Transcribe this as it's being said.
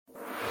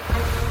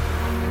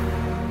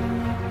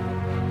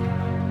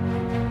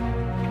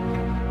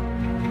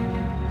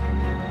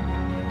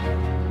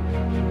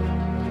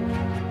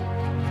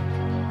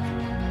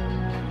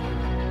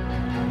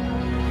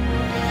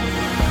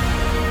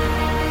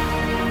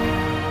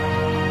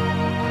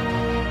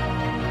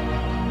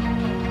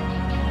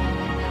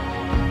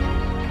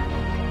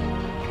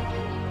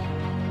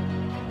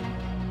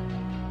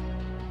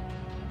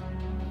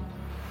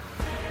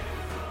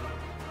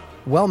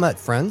Well met,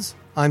 friends.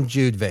 I'm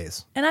Jude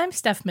Vase. And I'm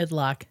Steph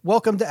Midlock.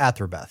 Welcome to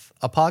Athrobeth,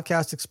 a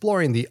podcast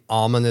exploring the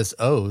ominous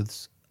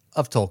oaths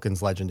of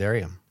Tolkien's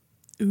Legendarium.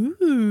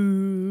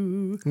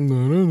 Ooh.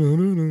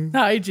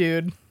 Hi,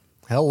 Jude.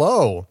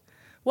 Hello.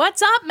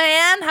 What's up,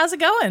 man? How's it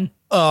going?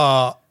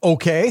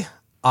 Okay.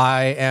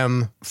 I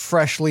am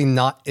freshly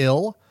not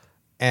ill,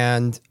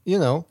 and,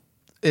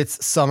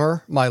 it's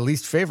summer, my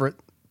least favorite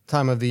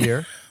time of the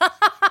year.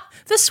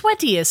 The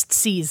sweatiest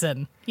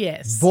season.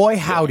 Yes. Boy,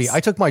 howdy. Yes. I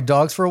took my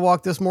dogs for a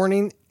walk this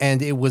morning,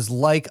 and it was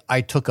like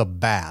I took a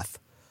bath.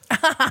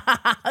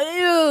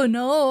 Ew,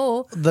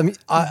 no. Let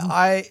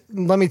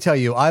me tell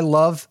you, I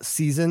love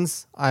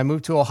seasons. I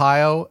moved to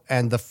Ohio,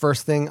 and the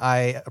first thing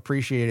I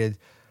appreciated,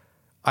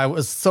 I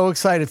was so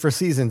excited for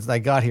seasons that I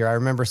got here. I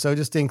remember so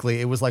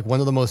distinctly, it was like one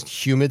of the most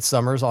humid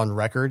summers on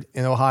record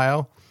in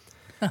Ohio.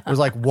 It was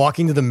like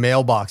walking to the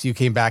mailbox. You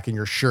came back and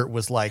your shirt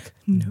was like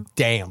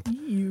damp.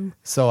 Ew.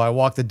 So I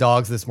walked the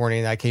dogs this morning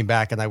and I came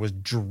back and I was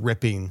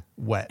dripping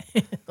wet.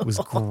 It was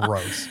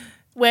gross.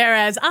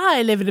 Whereas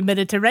I live in a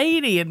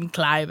Mediterranean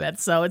climate,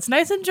 so it's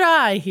nice and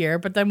dry here,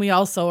 but then we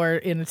also are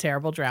in a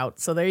terrible drought.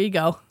 So there you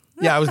go.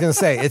 Yeah, I was going to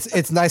say,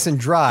 it's nice and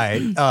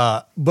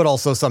dry, but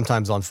also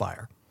sometimes on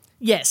fire.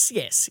 Yes.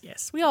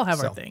 We all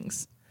have our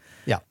things.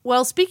 Yeah.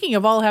 Well, speaking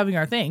of all having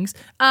our things,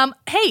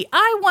 hey,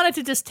 I wanted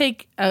to just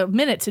take a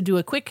minute to do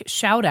a quick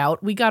shout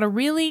out. We got a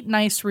really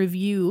nice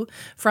review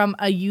from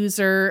a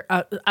user.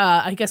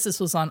 I guess this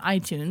was on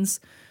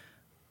iTunes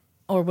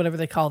or whatever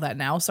they call that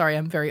now. Sorry,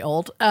 I'm very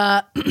old.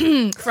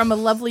 From a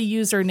lovely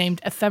user named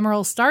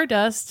Ephemeral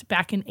Stardust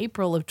back in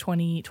April of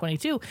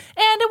 2022. And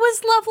it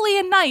was lovely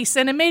and nice,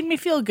 and it made me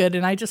feel good.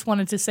 And I just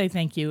wanted to say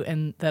thank you,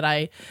 and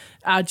that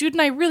Jude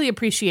and I really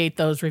appreciate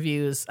those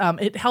reviews.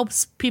 It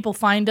helps people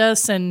find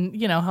us and,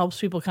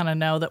 helps people kind of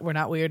know that we're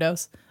not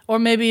weirdos. Or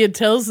maybe it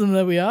tells them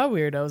that we are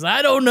weirdos.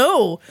 I don't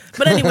know.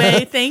 But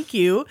anyway, thank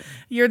you.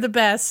 You're the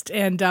best.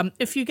 And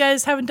if you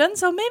guys haven't done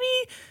so, maybe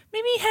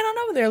head on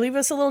over there. Leave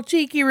us a little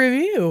cheeky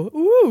review.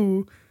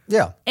 Ooh.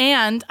 Yeah.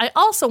 And I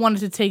also wanted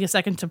to take a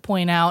second to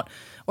point out,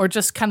 or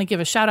just kind of give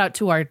a shout out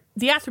to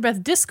the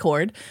Athrobeth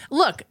Discord.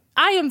 Look,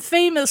 I am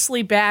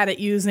famously bad at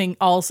using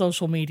all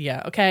social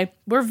media, okay?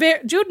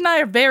 Jude and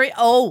I are very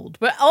old.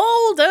 We're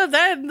older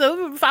than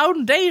the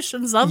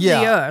foundations of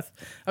the earth,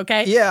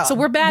 okay? Yeah. So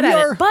we're bad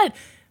at it. But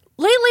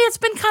lately it's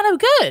been kind of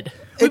good.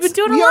 We've been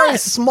doing a lot. We are a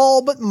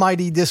small but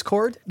mighty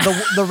Discord.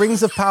 The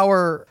Rings of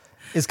Power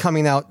is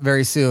coming out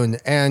very soon,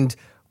 and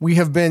we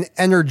have been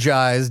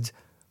energized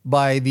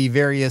by the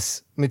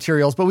various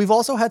materials, but we've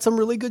also had some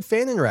really good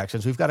fan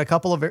interactions. We've got a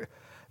couple of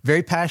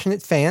very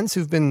passionate fans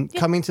who've been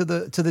coming to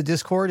the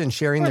Discord and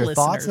sharing their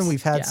thoughts, and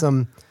we've had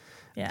some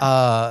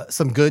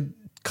good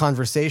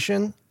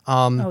conversation.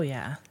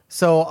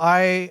 So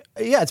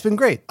it's been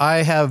great. I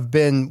have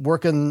been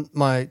working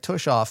my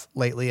tush off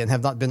lately and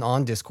have not been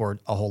on Discord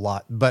a whole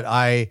lot, but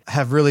I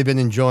have really been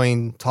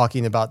enjoying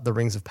talking about the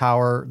Rings of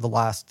Power the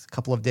last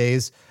couple of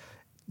days.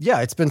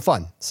 Yeah, it's been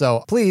fun.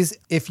 So please,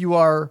 if you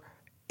are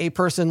a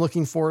person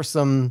looking for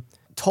some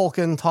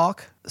Tolkien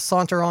talk,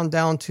 saunter on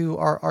down to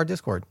our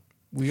Discord.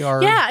 We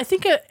are. Yeah, I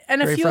think,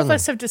 and a few of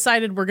us have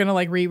decided we're going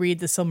to reread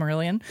the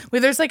Silmarillion.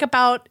 Where there's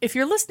if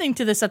you're listening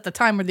to this at the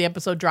time where the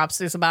episode drops,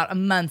 there's about a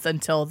month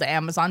until the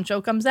Amazon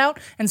show comes out.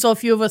 And so a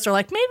few of us are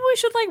maybe we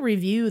should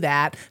review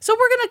that. So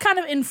we're going to kind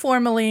of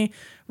informally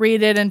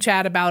read it and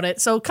chat about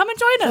it. So come and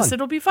join us.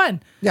 It'll be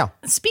fun. Yeah.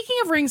 Speaking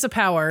of Rings of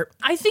Power,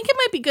 I think it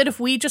might be good if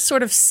we just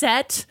sort of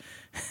set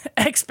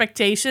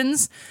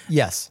expectations.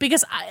 Yes.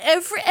 Because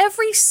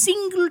every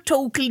single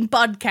Tolkien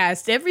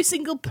podcast, every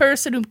single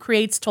person who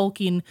creates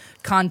Tolkien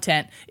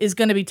content is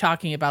going to be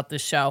talking about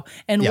this show.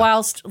 And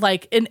while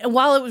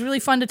it was really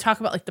fun to talk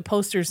about the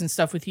posters and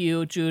stuff with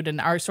you, Jude, and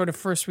our sort of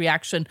first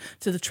reaction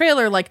to the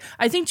trailer,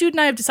 I think Jude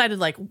and I have decided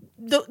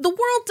the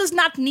world does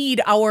not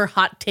need our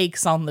hot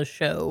takes on the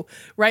show,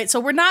 right? So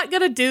we're not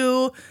going to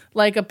do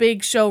a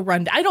big show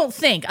rundown. I don't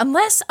think,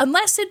 unless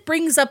it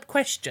brings up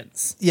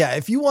questions. Yeah,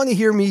 if you want to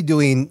hear me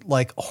doing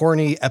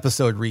horny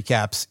episode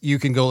recaps, you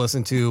can go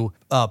listen to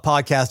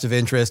Podcast of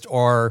Interest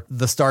or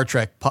the Star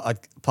Trek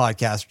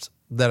podcast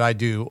that I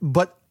do.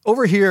 But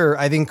over here,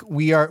 I think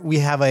we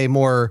have a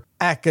more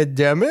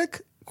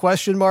academic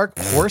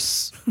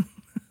horse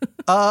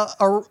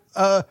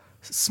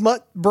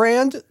smut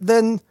brand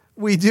than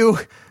we do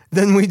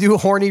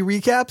horny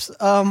recaps.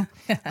 I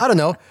don't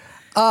know.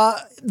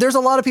 There's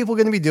a lot of people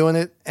going to be doing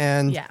it,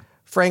 and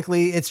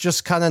frankly, it's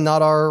just kind of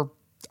not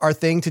our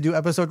thing to do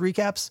episode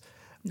recaps.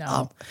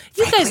 No,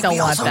 you guys don't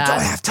want that. We also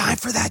don't have time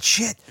for that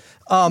shit.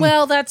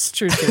 Well, that's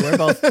true too. We're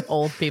both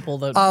old people.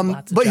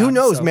 That but who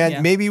knows, man?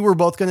 Yeah. Maybe we're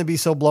both going to be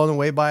so blown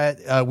away by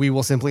it, we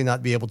will simply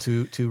not be able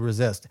to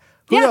resist.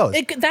 Who knows?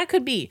 That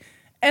could be.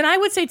 And I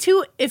would say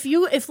too, if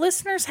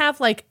listeners have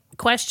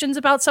questions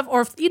about stuff,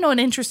 or if, an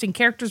interesting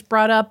character's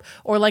brought up,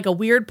 or a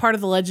weird part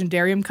of the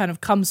Legendarium kind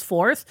of comes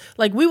forth,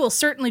 we will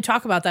certainly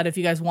talk about that if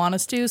you guys want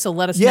us to, so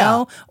let us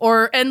know.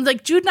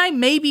 And Jude and I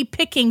may be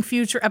picking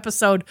future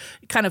episode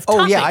kind of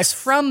topics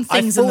from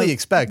things. I fully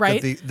expect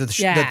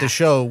that the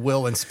show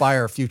will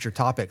inspire future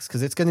topics,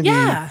 because it's going to be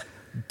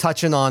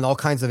touching on all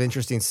kinds of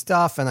interesting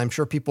stuff. And I'm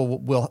sure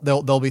people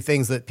there'll be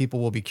things that people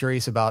will be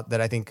curious about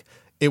that I think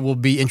it will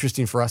be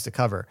interesting for us to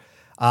cover.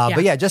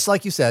 But yeah, just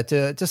like you said,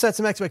 to set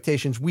some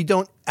expectations, we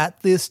don't at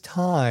this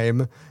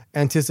time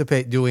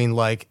anticipate doing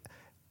like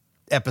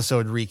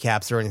episode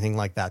recaps or anything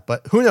like that.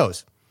 But who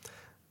knows?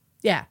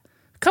 Yeah.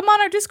 Come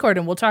on our Discord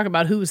and we'll talk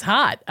about who's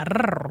hot.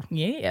 Arrgh.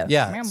 Yeah.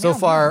 Yeah. So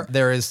far,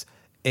 there is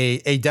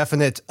a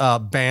definite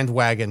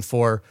bandwagon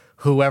for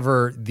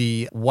whoever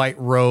the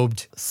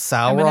white-robed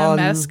Sauron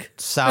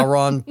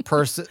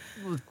person,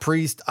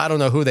 priest, I don't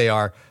know who they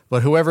are,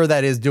 but whoever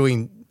that is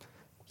doing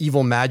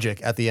evil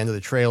magic at the end of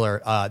the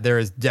trailer, there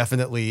is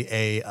definitely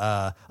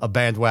a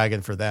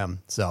bandwagon for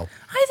them. So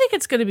I think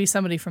it's going to be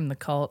somebody from the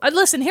cult.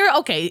 Listen here.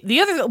 Okay.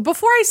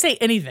 Before I say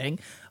anything,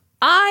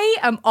 I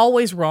am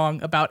always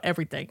wrong about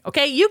everything.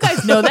 Okay. You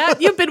guys know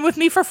that. You've been with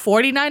me for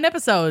 49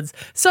 episodes.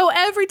 So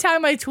every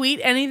time I tweet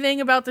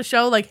anything about the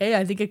show, like, hey,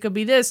 I think it could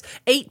be this,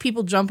 8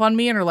 people jump on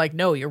me and are like,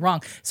 no, you're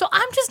wrong. So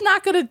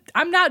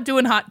I'm not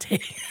doing hot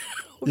take.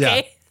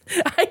 Okay.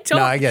 Yeah.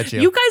 I get you.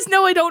 You guys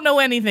know I don't know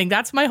anything.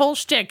 That's my whole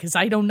shtick, because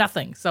I know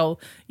nothing. So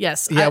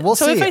yes. Yeah, we'll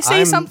see. So if I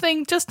say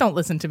something, just don't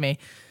listen to me.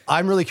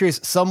 I'm really curious.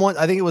 Someone,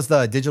 I think it was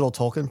the Digital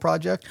Tolkien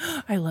Project.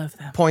 I love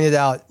them. Pointed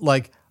out,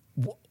 like,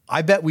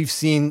 I bet we've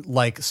seen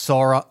like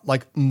Sauron,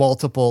 like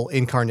multiple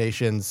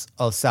incarnations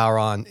of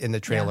Sauron in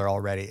the trailer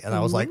already, and I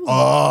was like,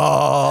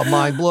 "Oh,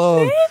 mind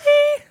blown!"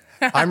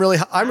 I'm really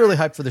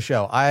hyped for the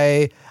show.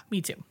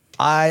 Me too.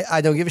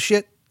 I don't give a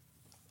shit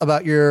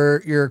about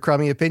your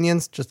crummy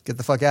opinions. Just get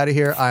the fuck out of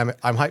here. I'm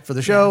hyped for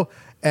the show,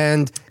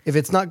 and if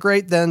it's not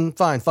great, then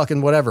fine,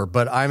 fucking whatever.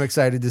 But I'm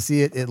excited to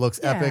see it. It looks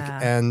epic,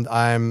 and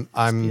I'm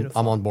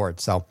on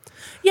board. So.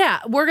 Yeah,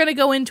 we're going to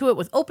go into it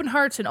with open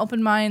hearts and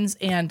open minds,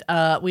 and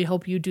we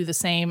hope you do the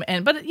same.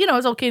 But you know,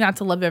 it's okay not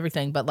to love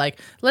everything, but like,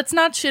 let's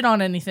not shit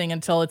on anything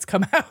until it's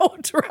come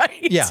out, right?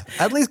 Yeah,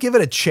 at least give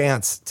it a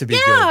chance to be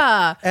good.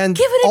 Yeah, and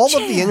give it a chance.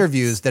 Of the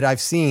interviews that I've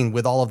seen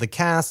with all of the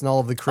cast and all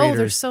of the creators,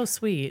 they're so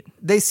sweet.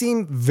 They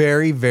seem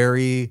very,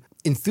 very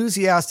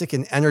enthusiastic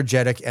and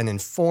energetic and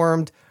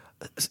informed.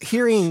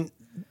 Hearing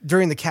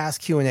during the cast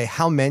Q&A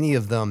how many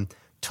of them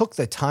took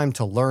the time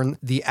to learn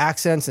the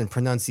accents and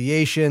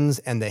pronunciations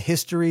and the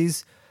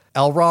histories.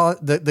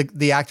 Elrond,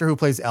 the actor who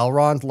plays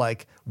Elrond,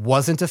 like,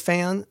 wasn't a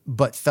fan,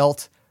 but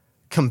felt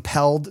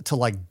compelled to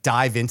like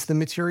dive into the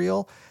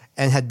material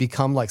and had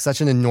become like such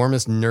an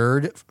enormous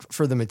nerd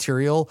for the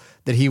material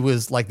that he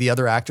was like, the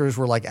other actors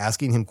were like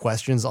asking him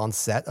questions on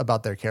set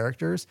about their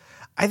characters.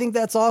 I think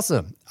that's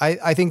awesome.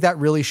 I think that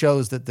really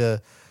shows that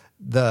the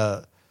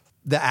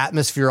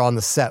atmosphere on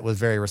the set was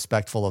very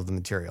respectful of the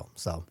material.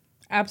 So.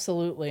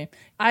 Absolutely.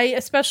 I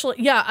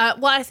especially,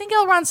 I think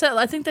Elrond said,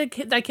 I think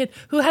that kid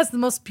who has the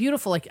most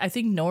beautiful, like, I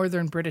think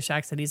Northern British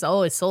accent, he's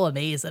always so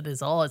amazed that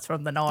it's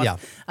from the North.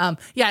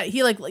 Yeah. He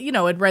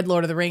had read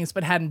Lord of the Rings,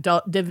 but hadn't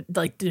dove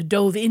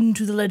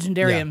into the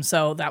Legendarium. Yeah.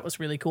 So that was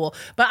really cool.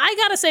 But I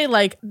gotta say,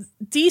 like,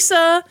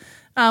 Disa,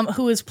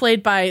 who is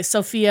played by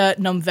Sofia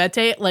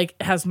Nomvete, like,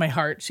 has my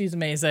heart. She's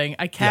amazing.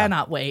 I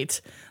cannot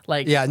wait.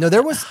 Like,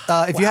 there was,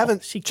 if you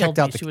haven't checked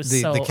out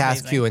the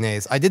cast amazing.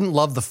 Q&As, I didn't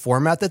love the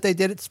format that they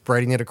did it,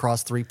 spreading it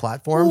across 3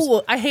 platforms.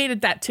 Ooh, I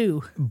hated that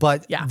too.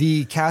 But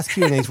the cast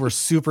Q&As were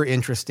super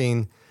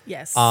interesting.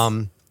 Yes.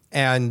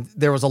 And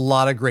there was a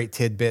lot of great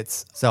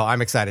tidbits, so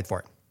I'm excited for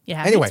it.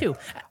 Yeah, anyway. Me too.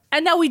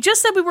 And now we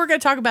just said we were going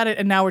to talk about it,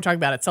 and now we're talking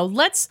about it. So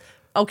let's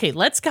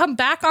come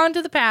back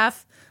onto the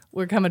path.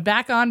 We're coming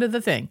back onto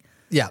the thing.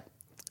 Yeah.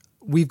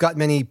 We've got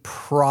many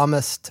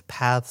promised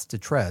paths to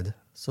tread,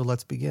 so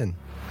let's begin.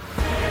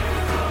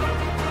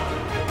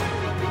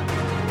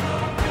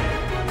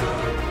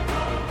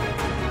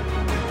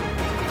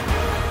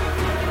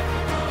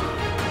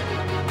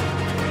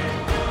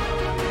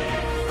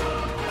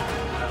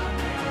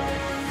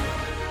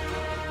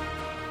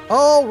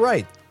 All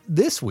right.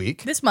 This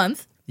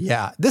month,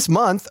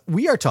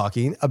 we are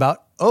talking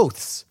about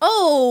oaths.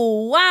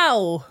 Oh,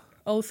 wow.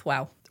 Oath,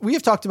 wow. We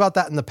have talked about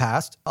that in the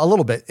past, a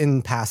little bit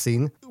in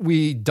passing.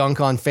 We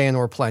dunk on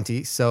Feanor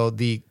plenty, so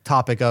the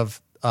topic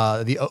of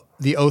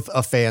the Oath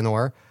of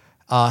Feanor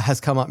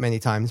has come up many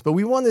times. But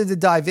we wanted to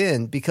dive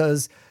in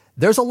because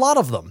there's a lot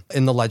of them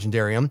in the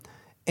Legendarium,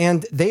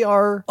 and they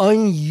are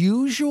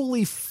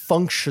unusually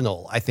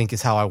functional, I think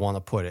is how I want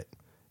to put it,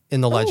 in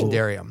the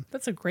Legendarium.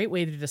 That's a great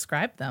way to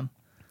describe them.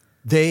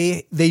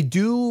 They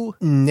do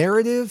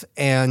narrative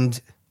and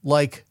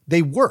like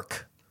they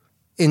work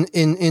in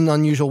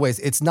unusual ways.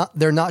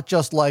 They're not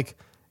just like,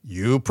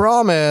 you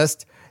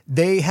promised.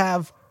 They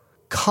have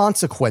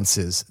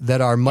consequences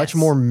that are much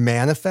more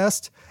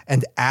manifest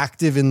and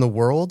active in the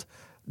world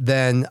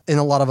than in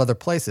a lot of other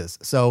places.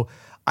 So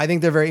I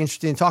think they're very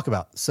interesting to talk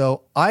about.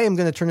 So I am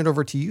going to turn it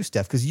over to you,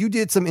 Steph, because you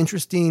did some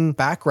interesting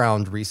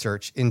background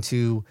research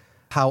into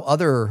how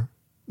other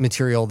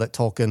material that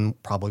Tolkien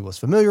probably was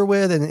familiar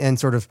with and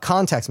sort of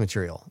context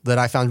material that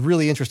I found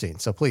really interesting.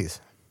 So please.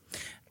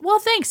 Well,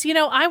 thanks.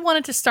 I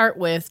wanted to start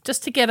with,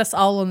 just to get us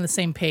all on the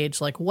same page,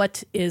 like,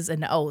 what is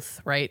an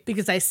oath, right?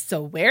 Because I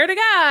swear to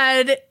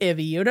God, if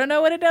you don't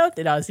know what an oath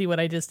is, see what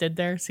I just did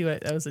there? See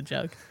what, that was a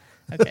joke.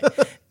 Okay.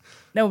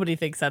 Nobody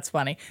thinks that's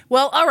funny.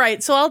 Well, all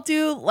right. So I'll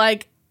do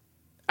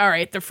all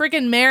right. The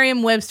friggin'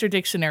 Merriam-Webster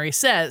dictionary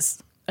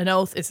says an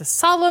oath is a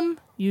solemn,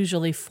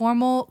 usually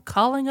formal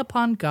calling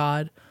upon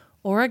God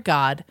or a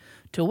god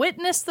to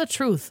witness the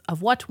truth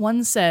of what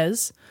one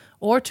says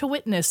or to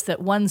witness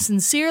that one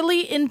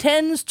sincerely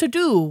intends to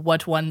do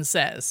what one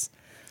says.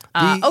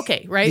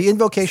 Okay, right? The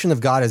invocation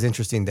of God is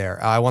interesting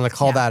there. I want to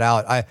call that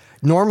out. I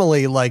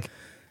normally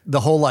the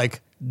whole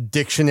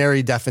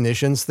dictionary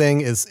definitions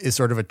thing is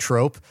sort of a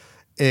trope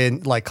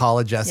in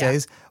college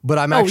essays, but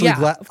I'm actually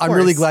glad. I'm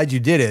really glad you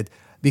did it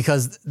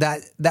because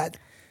that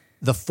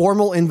the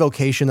formal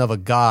invocation of a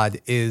god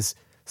is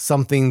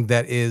something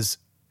that is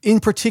in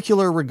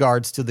particular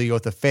regards to the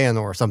oath of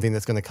Fëanor, something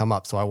that's going to come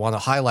up. So I want to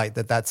highlight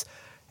that that's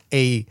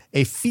a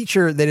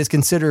feature that is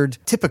considered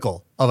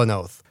typical of an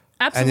oath.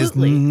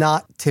 Absolutely. And is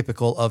not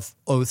typical of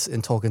oaths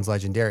in Tolkien's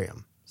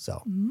Legendarium.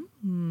 So.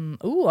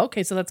 Ooh,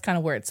 okay, so that's kind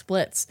of where it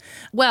splits.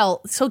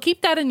 Well, so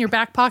keep that in your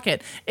back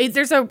pocket.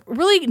 There's a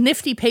really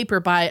nifty paper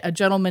by a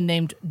gentleman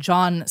named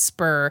John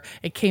Spur.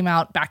 It came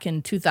out back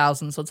in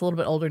 2000, so it's a little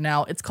bit older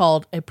now. It's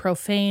called A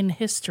Profane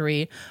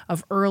History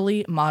of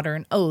Early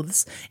Modern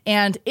Oaths.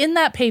 And in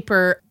that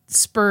paper,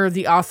 Spur,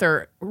 the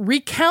author,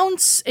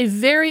 recounts a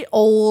very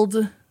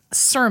old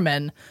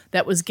sermon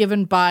that was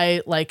given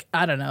by,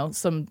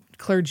 some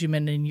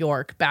clergyman in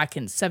York back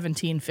in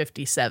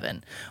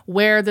 1757,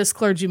 where this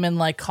clergyman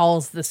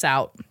calls this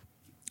out.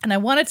 And I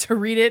wanted to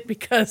read it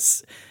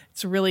because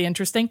it's really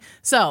interesting.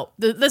 So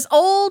this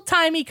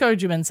old-timey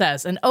clergyman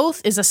says, an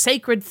oath is a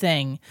sacred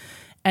thing,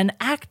 an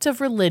act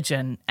of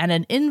religion, and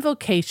an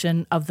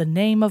invocation of the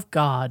name of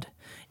God.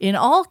 In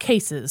all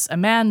cases, a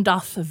man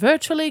doth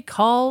virtually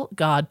call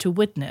God to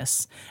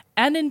witness,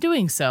 and in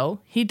doing so,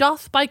 he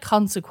doth by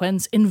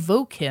consequence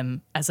invoke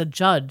him as a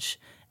judge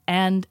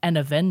and an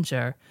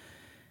avenger.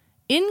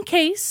 In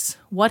case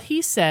what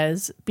he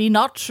says be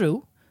not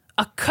true,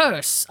 a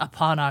curse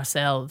upon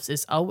ourselves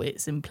is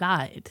always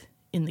implied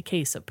in the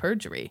case of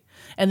perjury.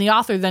 And the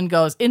author then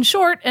goes, in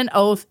short, an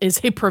oath is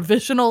a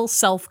provisional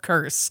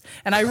self-curse.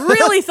 And I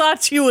really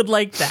thought you would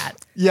like that.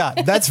 Yeah,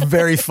 that's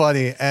very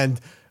funny. And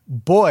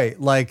boy,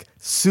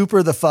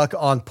 super the fuck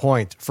on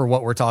point for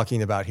what we're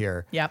talking about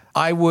here. Yep.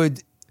 I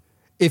would,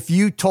 if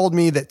you told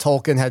me that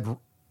Tolkien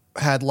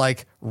had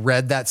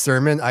read that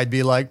sermon, I'd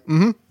be like,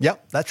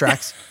 yep, that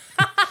tracks.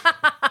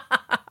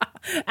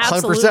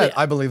 Absolutely. 100%.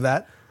 I believe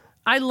that.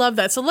 I love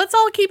that. So let's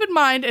all keep in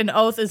mind an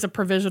oath is a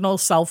provisional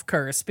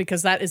self-curse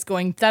because that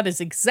is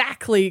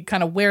exactly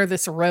kind of where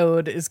this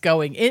road is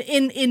going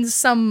in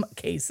some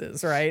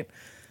cases, right?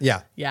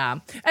 Yeah. Yeah.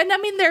 And I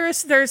mean,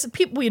 there's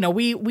people,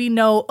 we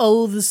know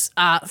oaths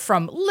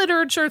from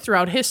literature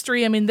throughout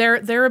history. I mean,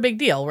 they're a big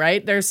deal,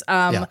 right? There's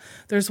a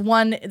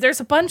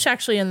bunch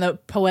actually in the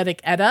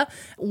Poetic Edda.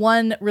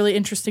 One really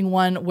interesting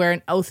one where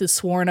an oath is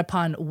sworn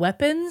upon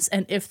weapons.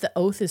 And if the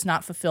oath is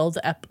not fulfilled,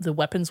 the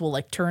weapons will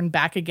turn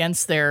back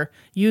against their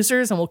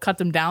users and will cut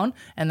them down.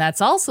 And that's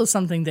also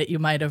something that you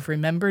might have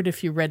remembered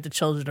if you read The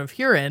Children of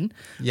Hurin,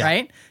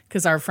 right?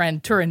 Because our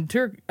friend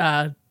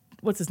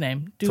what's his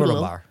name?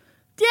 Turtelbar.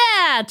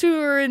 Yeah,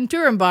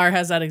 Turambar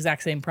has that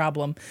exact same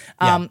problem.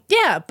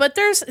 But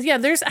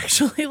there's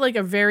actually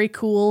a very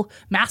cool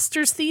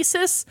master's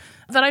thesis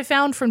that I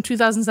found from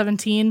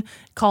 2017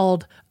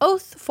 called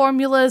Oath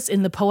Formulas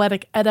in the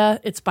Poetic Edda.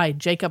 It's by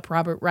Jacob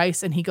Robert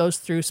Rice, and he goes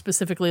through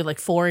specifically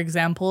 4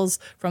 examples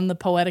from the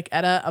Poetic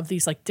Edda of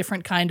these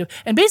different kind of,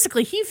 and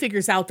basically he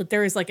figures out that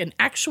there is an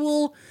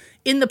actual,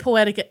 in the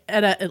Poetic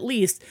Edda at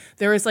least,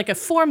 there is a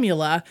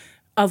formula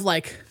of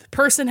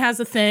person has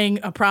a thing,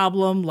 a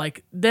problem,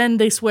 then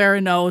they swear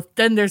an oath,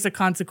 then there's a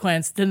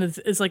consequence, then and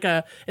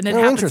it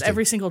happens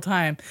every single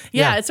time.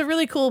 Yeah, it's a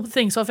really cool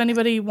thing. So if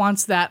anybody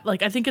wants that,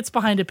 I think it's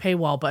behind a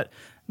paywall, but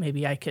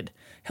maybe I could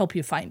help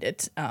you find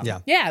it.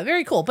 Yeah,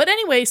 very cool. But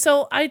anyway,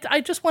 so I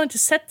just wanted to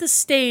set the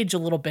stage a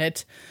little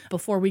bit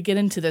before we get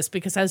into this,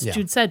 because as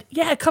Jude said,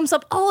 it comes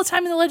up all the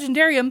time in the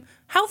Legendarium.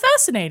 How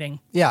fascinating.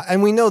 Yeah,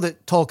 and we know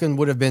that Tolkien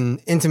would have been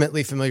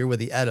intimately familiar with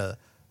the Edda,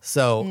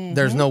 so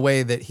there's no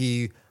way that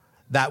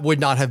that would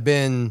not have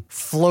been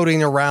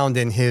floating around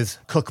in his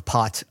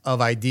cookpot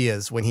of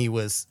ideas when he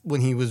was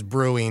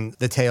brewing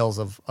the tales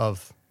of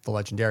the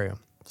Legendarium.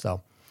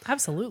 So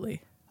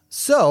absolutely.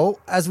 So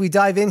as we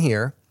dive in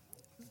here,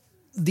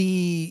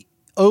 the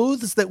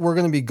oaths that we're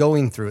going to be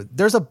going through,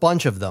 there's a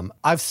bunch of them.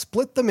 I've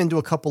split them into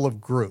a couple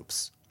of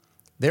groups.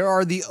 There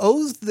are the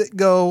oaths that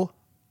go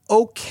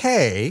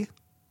okay.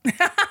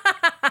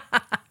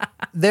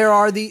 There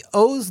are the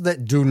oaths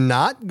that do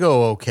not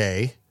go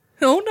okay.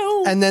 Oh,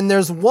 no. And then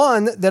there's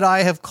one that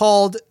I have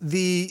called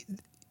the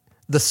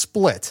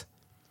split.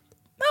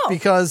 Oh.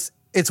 Because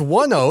it's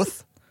one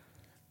oath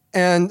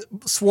and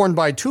sworn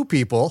by 2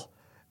 people,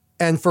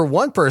 and for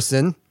one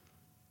person,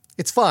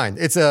 it's fine.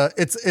 It's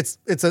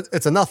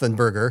a nothing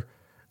burger.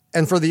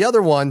 And for the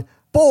other one,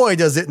 boy,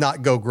 does it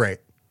not go great.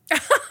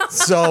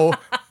 So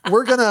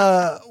we're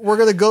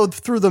gonna go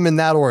through them in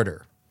that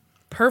order.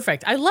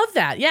 Perfect. I love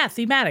that. Yeah,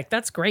 thematic.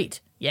 That's great.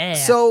 Yeah.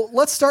 So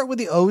let's start with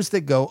the oaths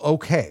that go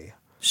okay.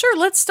 Sure,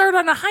 let's start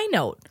on a high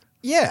note.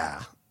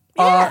 Yeah.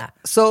 Yeah.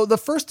 So the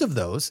first of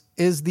those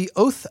is the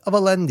Oath of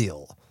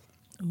Elendil.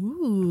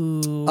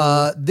 Ooh.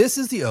 This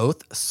is the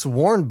oath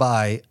sworn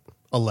by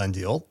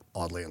Elendil,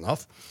 oddly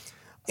enough.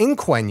 In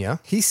Quenya,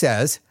 he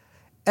says,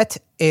 Et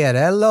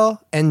earello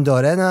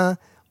endorena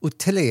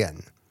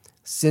utilien,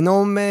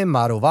 sinome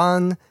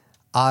maruvan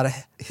ar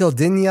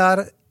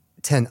hildinyar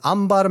ten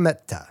ambar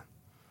metta.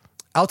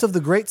 Out of the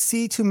great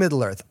sea to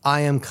Middle-earth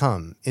I am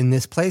come. In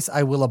this place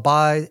I will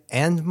abide,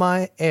 and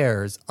my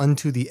heirs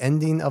unto the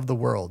ending of the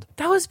world.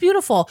 That was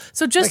beautiful.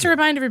 So just to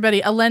remind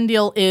everybody,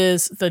 Elendil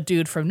is the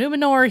dude from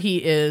Numenor.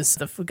 He is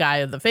the guy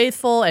of the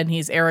faithful, and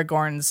he's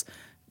Aragorn's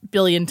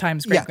billion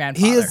times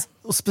great-grandfather. he is,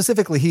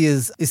 specifically, he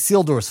is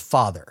Isildur's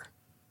father.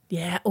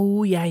 Yeah.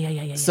 Oh,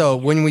 yeah. So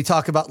when we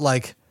talk about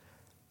like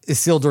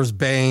Isildur's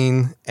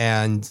Bane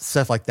and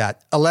stuff like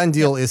that,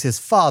 Elendil is his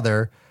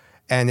father,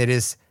 and it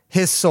is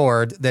his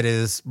sword that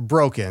is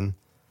broken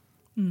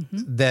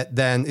that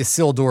then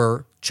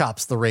Isildur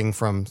chops the ring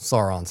from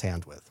Sauron's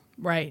hand with.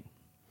 Right.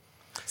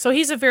 So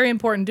he's a very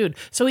important dude.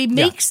 So he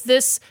makes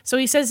this, so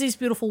he says these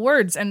beautiful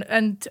words,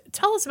 and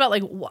tell us about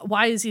like,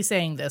 why is he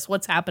saying this?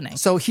 What's happening?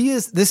 So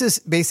this is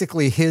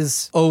basically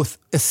his oath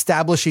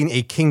establishing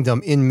a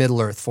kingdom in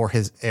Middle-earth for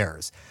his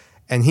heirs.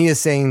 And he is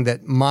saying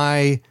that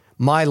my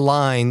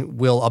line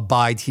will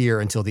abide here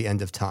until the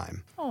end of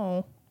time.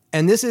 Oh.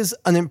 And this is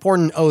an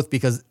important oath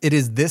because it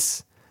is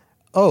this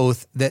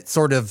oath that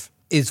sort of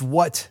is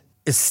what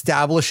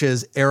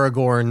establishes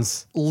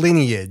Aragorn's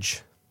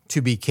lineage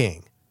to be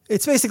king.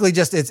 It's basically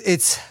just,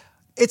 it's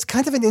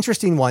kind of an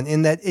interesting one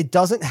in that it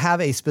doesn't have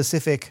a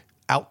specific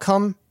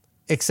outcome,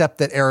 except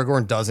that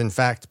Aragorn does in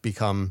fact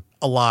become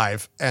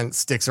alive and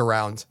sticks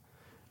around.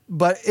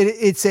 But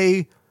it's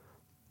a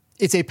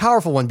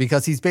powerful one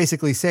because he's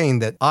basically saying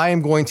that I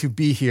am going to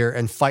be here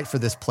and fight for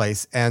this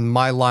place and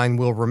my line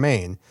will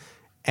remain.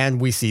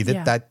 And we see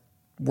that that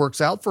works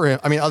out for him.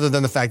 I mean, other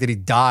than the fact that he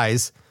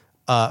dies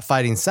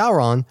fighting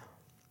Sauron,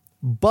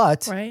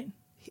 but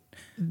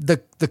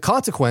the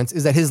consequence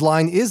is that his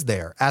line is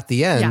there at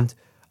the end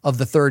of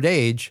the Third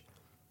Age.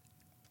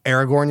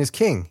 Aragorn is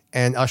king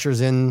and ushers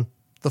in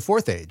the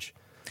Fourth Age.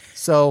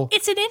 So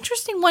it's an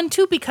interesting one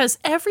too because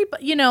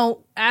everybody,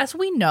 as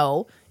we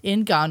know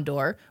in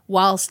Gondor,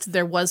 whilst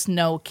there was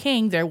no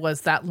king, there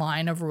was that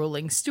line of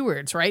ruling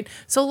stewards, right?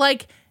 So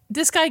like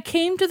this guy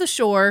came to the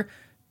shore,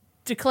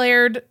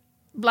 declared,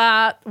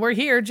 blah, we're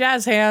here,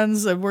 jazz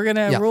hands, and we're going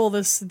to rule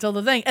this until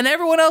the thing. And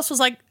everyone else was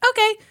like,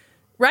 okay,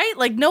 right?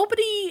 Like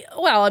nobody,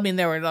 well, I mean,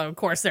 there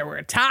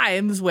were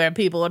times where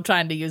people are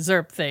trying to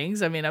usurp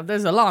things. I mean,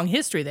 there's a long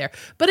history there.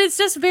 But it's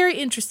just very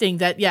interesting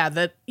that,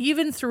 that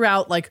even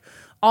throughout like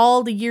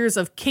all the years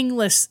of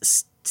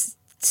kingless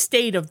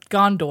state of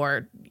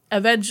Gondor,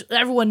 eventually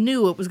everyone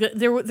knew it was good.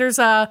 There's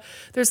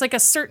like a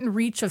certain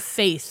reach of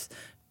faith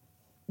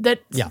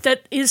that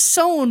is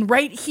sown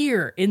right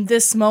here in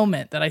this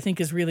moment that I think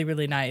is really,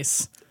 really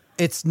nice.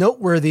 It's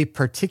noteworthy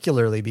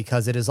particularly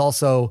because it is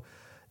also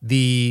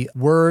the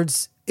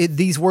words,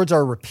 these words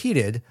are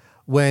repeated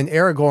when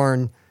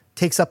Aragorn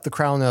takes up the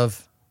crown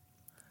of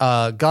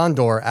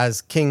Gondor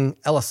as King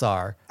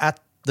Elessar at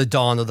the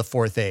dawn of the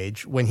Fourth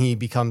Age. When he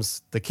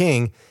becomes the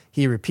king,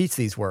 he repeats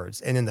these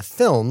words. And in the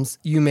films,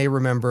 you may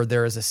remember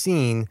there is a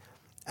scene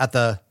at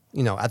the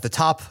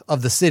top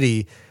of the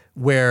city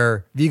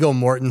where Viggo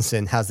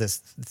Mortensen has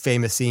this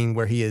famous scene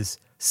where he is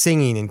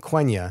singing in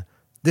Quenya.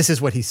 This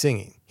is what he's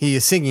singing. He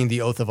is singing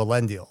the Oath of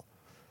Elendil.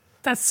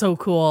 That's so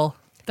cool.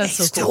 That's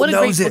so cool. What a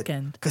great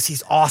bookend. Because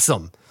he's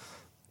awesome.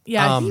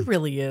 Yeah, he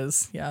really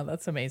is. Yeah,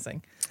 that's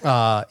amazing.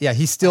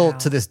 He still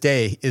to this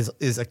day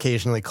is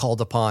occasionally called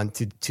upon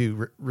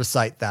to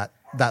recite that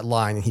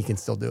line, and he can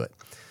still do it.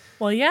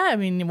 Well, yeah, I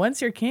mean, once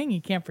you're king,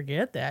 you can't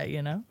forget that,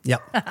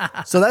 Yep.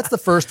 So that's the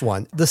first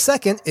one. The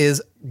second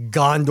is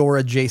Gondor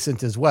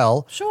adjacent as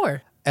well.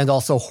 Sure. And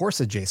also horse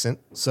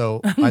adjacent.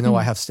 So I know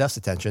I have Steph's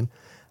attention.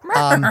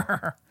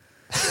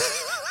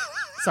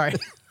 Sorry.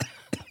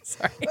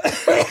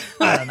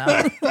 I don't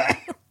know.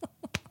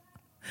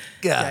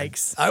 God,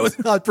 yikes. I was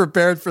not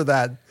prepared for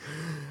that.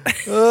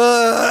 We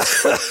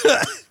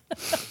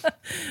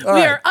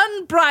are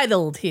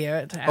unbridled here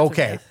at After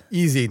Okay, Death.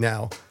 easy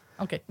now.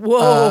 Okay.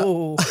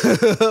 Whoa.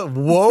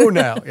 Whoa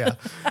now,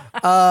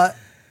 yeah.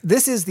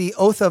 This is the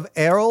Oath of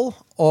Eorl,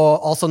 or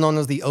also known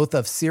as the Oath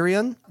of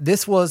Sirion.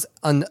 This was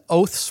an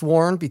oath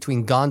sworn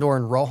between Gondor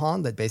and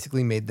Rohan that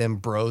basically made them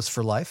bros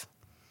for life.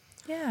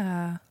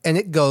 Yeah. And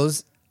it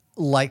goes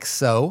like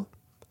so.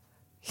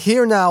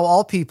 Hear now,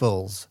 all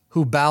peoples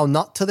who bow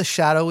not to the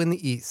shadow in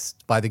the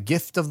east. By the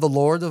gift of the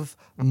Lord of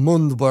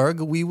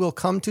Mundburg, we will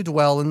come to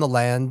dwell in the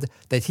land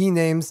that he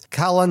names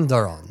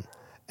Kalandaron.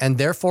 And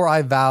therefore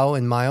I vow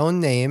in my own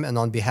name and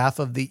on behalf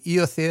of the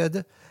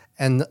Eothid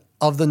and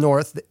of the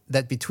north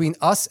that between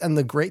us and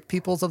the great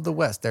peoples of the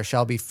west there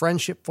shall be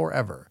friendship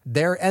forever.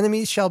 Their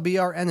enemies shall be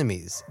our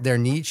enemies, their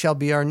need shall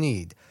be our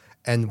need.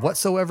 And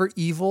whatsoever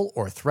evil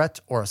or threat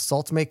or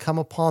assault may come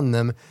upon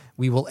them,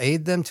 we will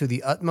aid them to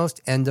the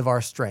utmost end of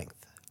our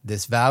strength.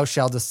 This vow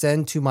shall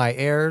descend to my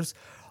heirs,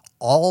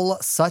 all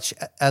such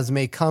as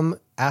may come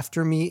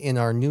after me in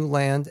our new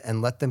land,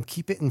 and let them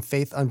keep it in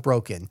faith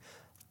unbroken,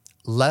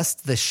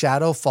 lest the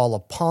shadow fall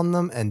upon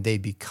them and they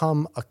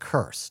become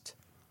accursed.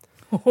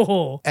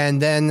 Oh.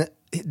 And then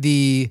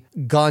the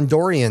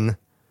Gondorian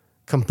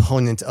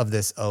component of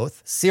this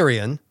oath,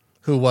 Sirion,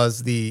 who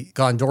was the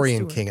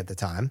Gondorian king at the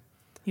time,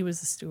 He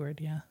was the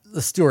steward, yeah.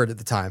 the steward at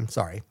the time,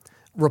 sorry,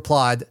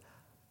 replied,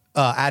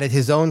 added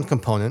his own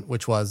component,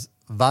 which was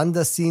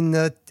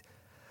Vandasina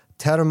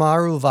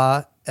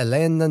termaruva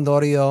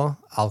elendorio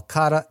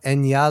alcara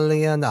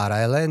enyalian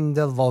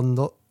araelende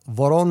vorondo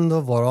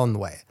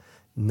voronwe,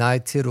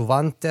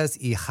 naitiruvantes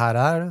I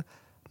harar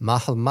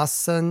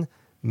mahalmasan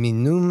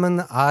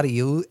minuman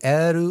ariu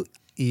eru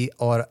I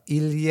or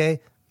ilye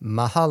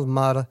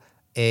mahalmar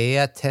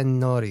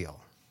eatenorio.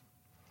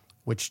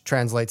 Which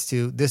translates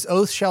to, this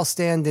oath shall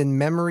stand in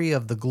memory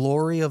of the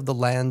glory of the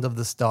land of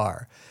the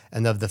star,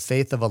 and of the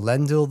faith of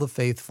Elendil the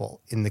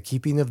faithful, in the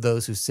keeping of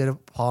those who sit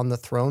upon the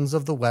thrones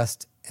of the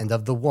west, and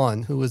of the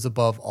one who is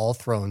above all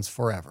thrones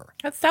forever.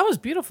 That was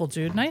beautiful,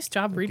 Jude. Nice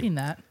job reading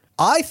that.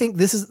 I think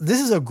this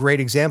is a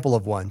great example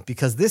of one,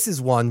 because this is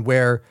one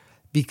where,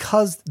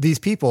 because these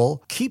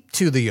people keep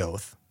to the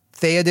oath,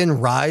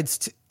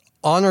 Theoden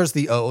honors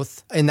the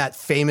oath in that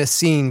famous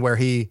scene where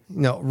he,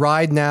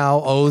 ride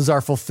now, oaths are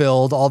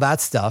fulfilled, all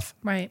that stuff.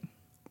 Right.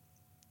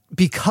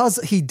 Because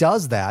he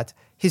does that,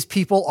 his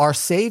people are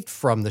saved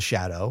from the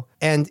shadow,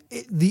 and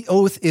the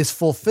oath is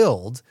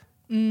fulfilled,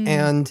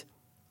 and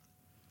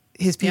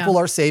his people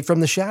are saved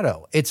from the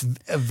shadow. It's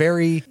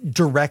very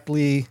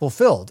directly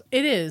fulfilled.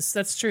 It is.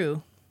 That's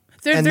true.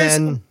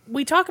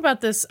 We talk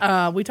about this.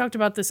 We talked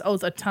about this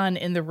oath a ton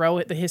in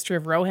the History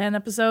of Rohan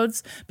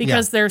episodes,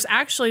 because there's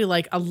actually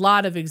like a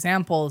lot of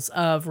examples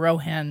of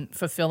Rohan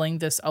fulfilling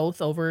this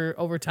oath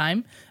over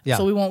time. Yeah.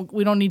 So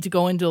we don't need to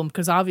go into them,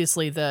 because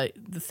obviously the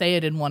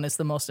Theoden one is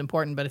the most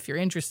important. But if you're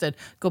interested,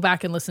 go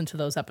back and listen to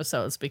those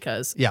episodes,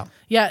 because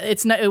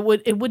it's not,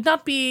 it would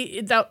not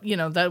be that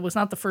that was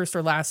not the first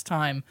or last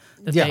time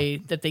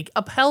that they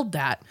upheld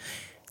that.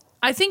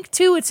 I think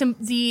too, it's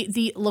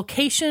the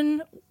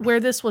location where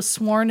this was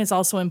sworn is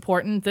also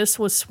important. This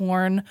was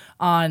sworn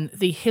on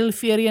the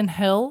Hilfirian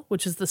Hill,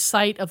 which is the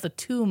site of the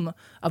tomb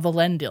of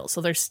Elendil. So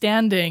they're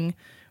standing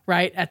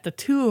right at the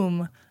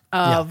tomb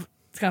of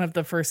kind of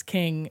the first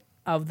king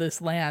of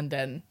this land,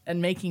 and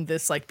making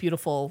this like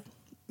beautiful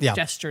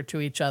gesture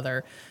to each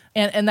other.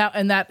 And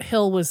that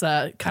hill was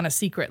kind of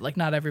secret, like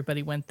not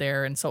everybody went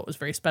there, and so it was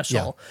very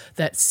special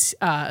that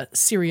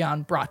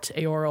Sirion brought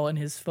Eorl and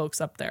his folks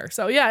up there.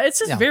 So it's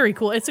just very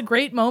cool. It's a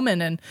great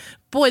moment, and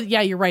boy,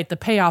 you're right. The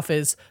payoff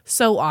is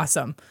so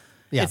awesome.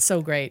 Yeah. It's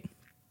so great.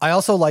 I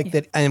also like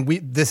that, and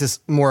this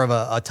is more of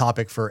a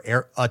topic for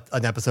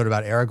an episode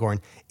about Aragorn.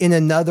 In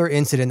another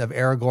incident of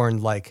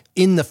Aragorn, like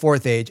in the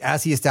Fourth Age,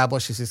 as he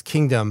establishes his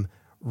kingdom,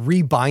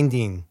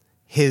 rebinding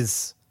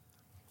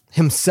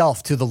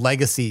himself to the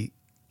legacy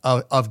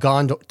of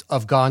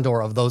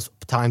Gondor of those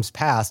times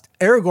past,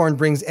 Aragorn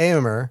brings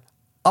Éomer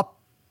up,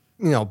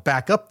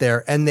 back up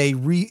there, and they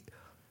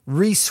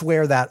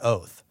re-swear that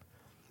oath.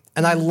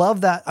 And I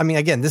love that. I mean,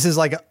 again, this is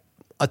like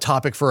a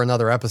topic for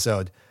another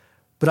episode,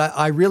 but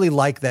I really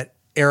like that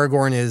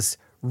Aragorn is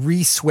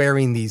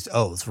re-swearing these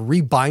oaths,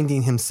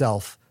 rebinding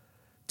himself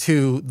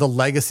to the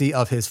legacy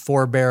of his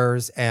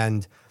forebears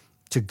and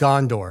to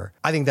Gondor.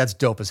 I think that's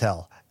dope as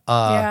hell.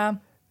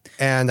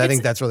 And I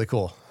think that's really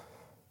cool.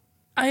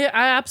 I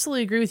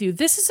absolutely agree with you.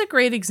 This is a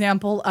great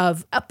example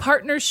of a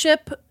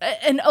partnership,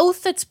 an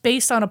oath that's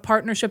based on a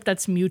partnership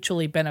that's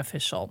mutually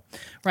beneficial,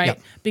 right?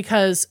 Yep.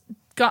 Because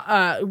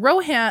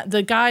Rohan,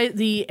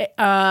 the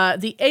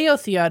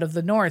Eotheod of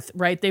the north,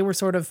 right? They were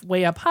sort of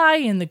way up high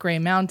in the Grey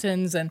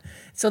Mountains, and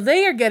so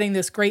they are getting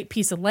this great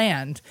piece of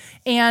land.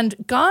 And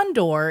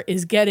Gondor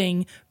is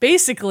getting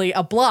basically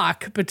a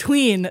block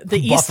between the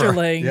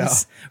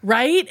Easterlings,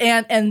 right?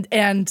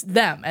 And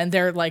them, and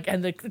they're like,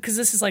 because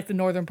this is like the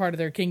northern part of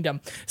their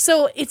kingdom.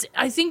 So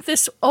I think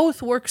this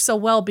oath works so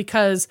well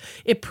because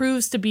it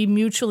proves to be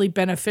mutually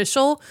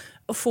beneficial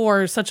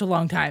for such a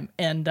long time,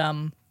 and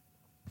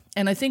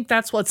I think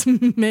that's what's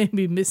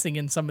maybe missing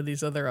in some of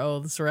these other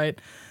oaths,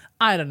 right?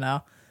 I don't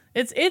know.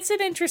 It's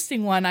an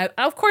interesting one.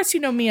 Of course,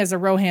 me as a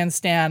Rohan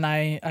stan,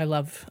 I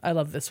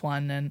love this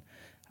one, and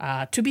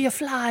to be a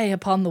fly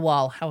upon the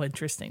wall, how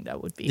interesting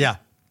that would be. Yeah,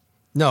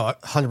 no,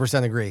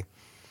 100% agree.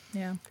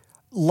 Yeah.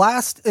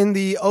 Last in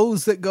the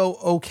oaths that go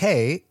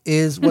okay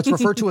is what's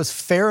referred to as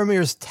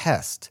Faramir's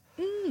test.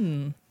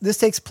 This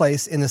takes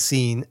place in the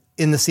scene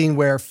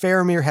where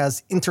Faramir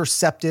has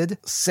intercepted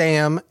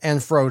Sam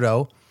and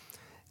Frodo.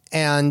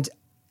 And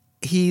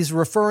he's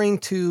referring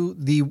to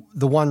the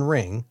One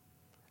Ring,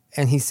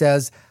 and he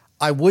says,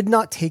 I would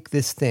not take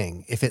this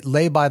thing if it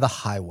lay by the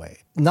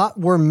highway. Not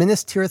were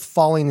Minas Tirith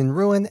falling in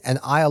ruin, and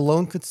I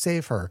alone could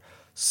save her.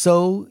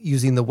 So,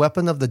 using the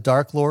weapon of the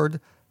Dark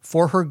Lord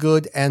for her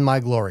good and my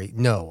glory.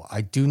 No,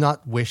 I do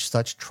not wish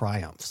such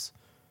triumphs.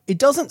 It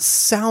doesn't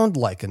sound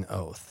like an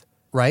oath,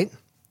 right?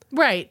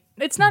 Right.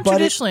 It's not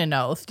traditionally an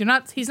oath.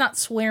 He's not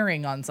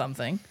swearing on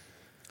something.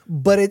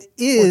 But it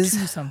is.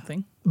 Or to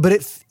something.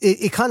 but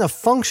it kind of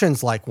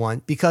functions like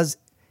one because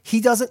he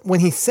doesn't, when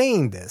he's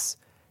saying this,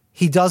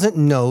 he doesn't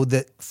know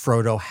that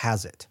Frodo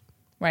has it.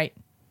 Right.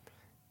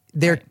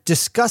 They're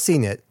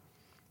discussing it,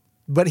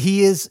 but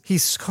he's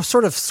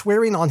sort of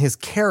swearing on his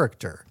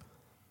character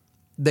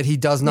that he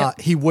does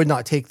not, he would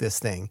not take this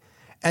thing.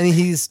 And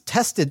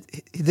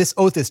this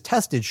oath is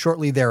tested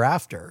shortly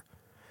thereafter.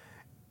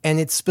 And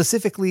it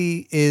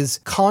specifically is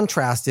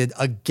contrasted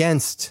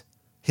against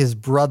his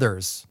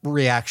brother's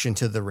reaction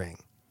to the ring.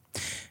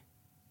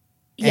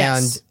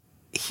 Yes.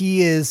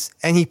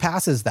 And he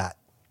passes that.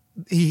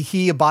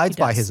 He abides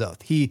by his oath.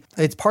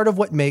 It's part of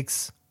what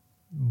makes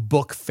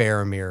Book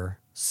Faramir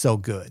so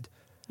good.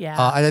 Yeah.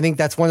 And I think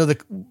that's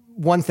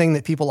one thing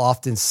that people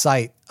often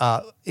cite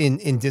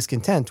in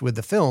discontent with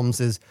the films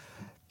is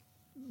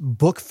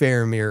Book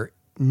Faramir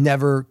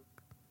never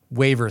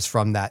wavers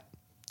from that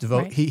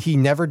devote. Right. He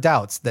never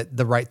doubts that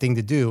the right thing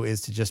to do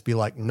is to just be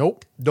like,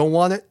 nope, don't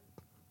want it.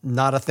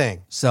 Not a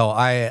thing. So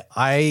I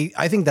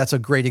think that's a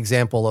great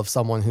example of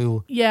someone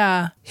who,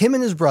 him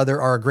and his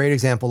brother are a great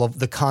example of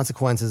the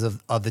consequences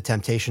of the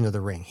temptation of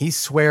the ring. He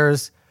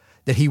swears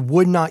that he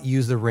would not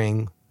use the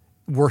ring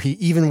were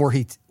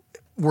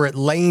it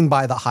laying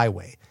by the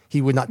highway.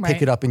 He would not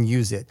pick it up and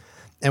use it.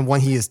 And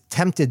when he is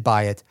tempted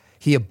by it,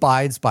 he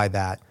abides by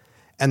that.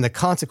 And the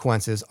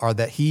consequences are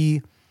that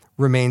he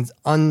remains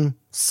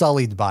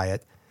unsullied by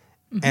it,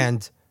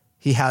 and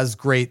he has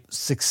great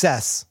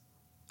success.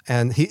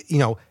 And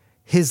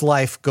his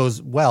life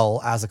goes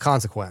well as a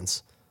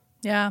consequence.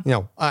 Yeah.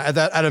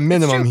 At a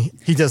minimum,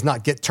 he does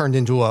not get turned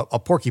into a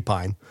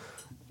porcupine.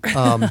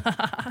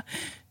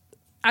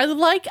 I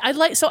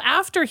like so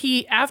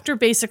after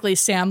basically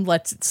Sam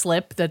lets it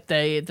slip that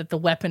the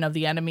weapon of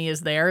the enemy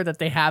is there, that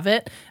they have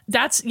it.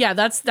 That's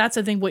I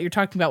think what you're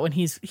talking about when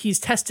he's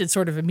tested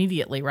sort of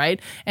immediately, right?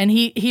 And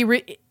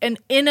and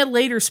in a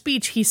later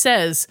speech he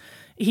says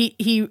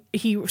he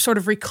sort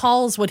of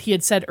recalls what he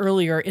had said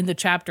earlier in the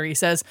chapter. He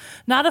says,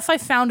 "Not if I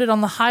found it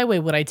on the highway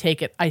would I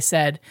take it, I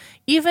said,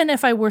 even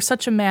if I were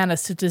such a man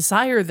as to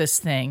desire this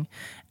thing,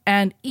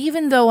 and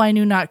even though I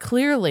knew not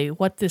clearly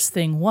what this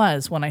thing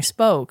was when I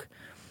spoke,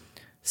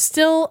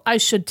 still I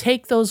should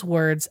take those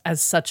words as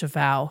such a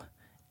vow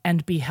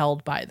and be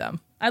held by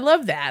them." I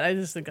love that. I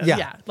just think,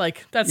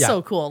 that's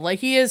so cool. Like,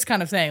 he is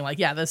kind of saying, like,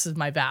 this is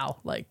my vow.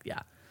 Like,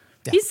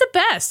 He's the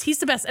best. He's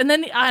the best. And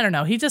then, I don't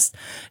know,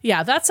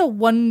 that's a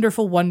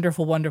wonderful,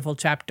 wonderful, wonderful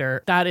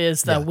chapter. That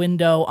is the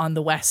window on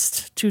the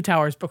west, Two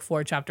Towers, Book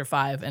 4, Chapter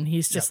 5. And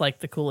he's just like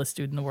the coolest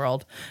dude in the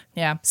world.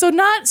 Yeah. So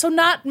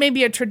not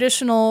maybe a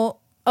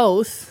traditional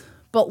oath,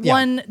 but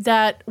one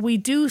that we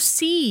do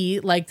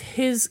see, like,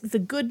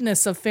 the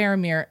goodness of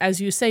Faramir,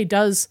 as you say,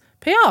 does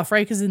pay off,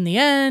 right? Because in the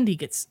end, he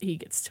gets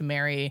to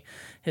marry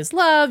his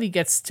love. He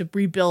gets to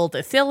rebuild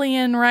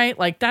Ithilien, right?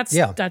 Like, that's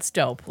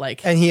dope.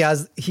 Like, and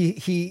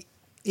he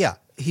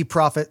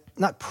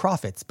not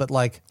profits, but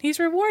like he's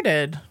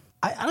rewarded.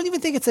 I don't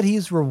even think it's that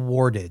he's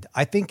rewarded.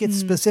 I think it's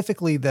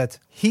specifically that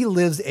he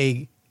lives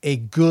a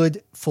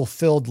good,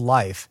 fulfilled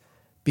life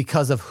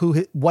because of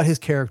what his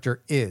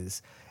character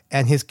is.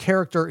 And his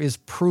character is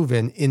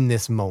proven in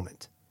this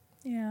moment.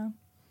 Yeah.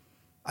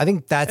 I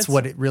think that's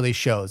what it really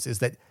shows, is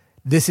that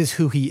this is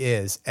who he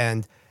is.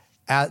 And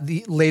at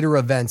the later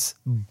events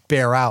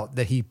bear out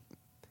that he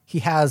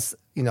has,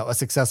 a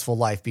successful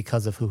life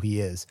because of who he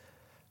is.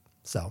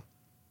 So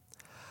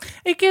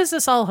it gives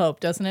us all hope,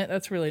 doesn't it?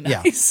 That's really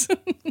nice.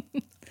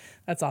 Yeah.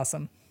 That's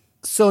awesome.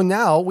 So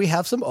now we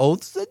have some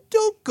oaths that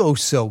don't go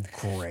so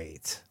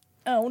great.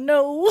 Oh,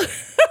 no.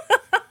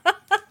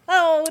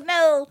 Oh,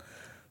 no.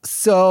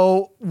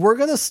 So we're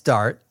going to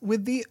start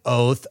with the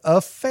Oath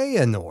of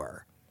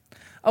Feanor.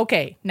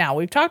 Okay, now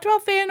we've talked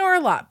about Feanor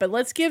a lot, but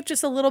let's give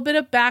just a little bit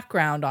of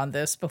background on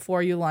this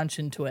before you launch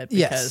into it,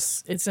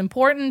 because it's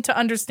important to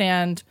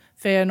understand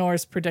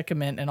Feanor's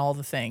predicament and all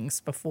the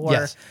things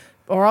before,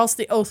 or else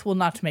the oath will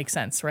not make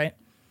sense, right?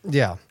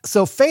 Yeah.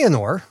 So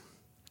Feanor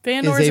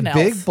is a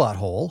big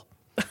butthole.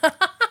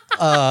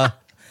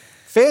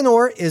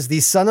 Feanor is the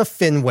son of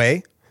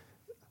Finwë,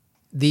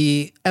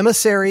 the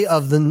emissary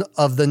of the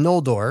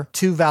Noldor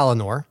to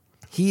Valinor.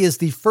 He is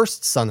the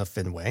first son of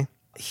Finwë.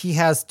 He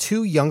has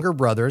two younger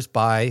brothers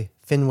by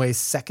Finwë's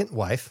second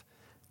wife,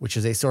 which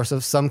is a source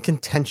of some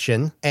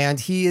contention. And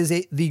he is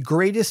the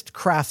greatest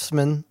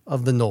craftsman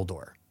of the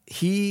Noldor.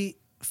 He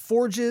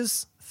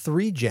forges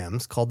 3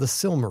 gems called the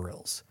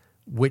Silmarils,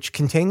 which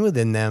contain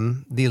within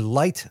them the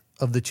light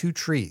of the 2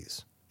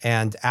 trees.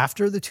 And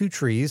after the 2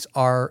 trees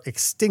are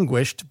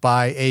extinguished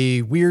by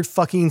a weird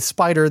fucking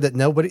spider that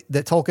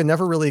Tolkien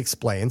never really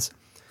explains,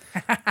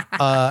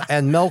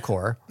 and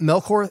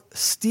Melkor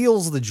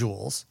steals the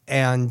jewels,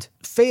 and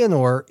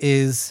Feanor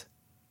is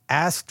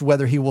asked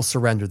whether he will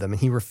surrender them, and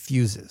he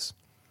refuses.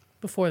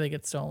 Before they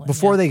get stolen.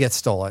 They get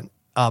stolen.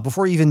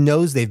 Before he even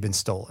knows they've been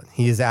stolen,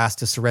 he is asked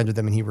to surrender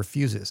them, and he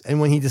refuses. And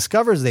when he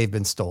discovers they've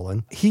been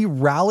stolen, he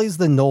rallies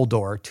the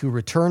Noldor to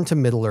return to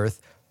Middle-earth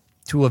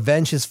to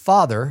avenge his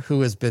father,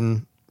 who has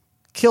been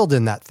killed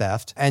in that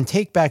theft, and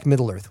take back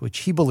Middle-earth, which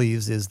he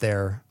believes is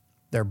their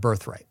their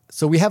birthright.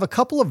 So we have a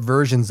couple of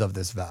versions of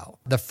this vow.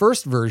 The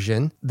first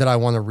version that I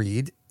want to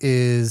read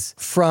is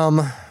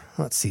from,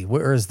 let's see,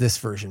 where is this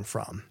version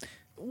from?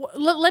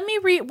 Let me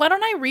read. Why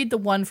don't I read the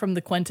one from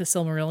the Quenta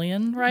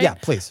Silmarillion, right? Yeah,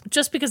 please.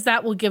 Just because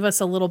that will give us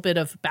a little bit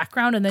of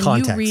background, and then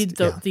Context, you read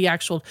the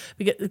actual,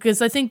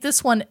 because I think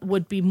this one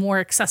would be more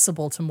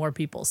accessible to more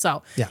people.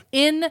 So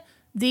in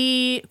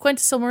the Quenta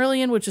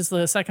Silmarillion, which is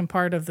the second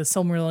part of the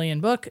Silmarillion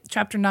book,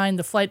 chapter 9,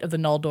 The Flight of the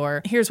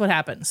Noldor, here's what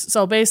happens.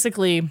 So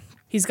basically,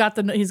 he's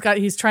rallying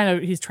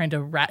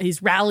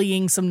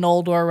some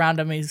Noldor around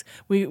him. He's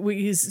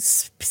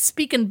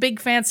speaking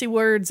big fancy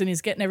words, and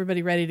he's getting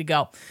everybody ready to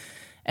go.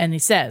 And he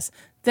says,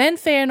 "Then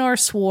Feanor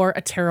swore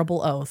a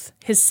terrible oath.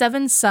 His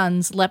 7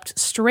 sons leapt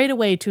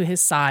straightway to his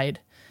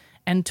side,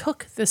 and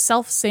took the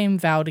selfsame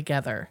vow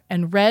together,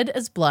 and red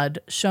as blood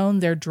shone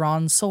their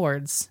drawn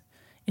swords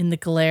in the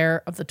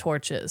glare of the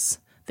torches.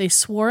 They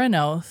swore an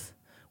oath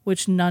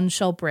which none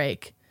shall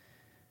break,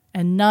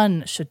 and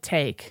none should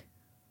take,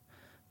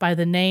 by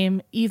the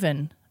name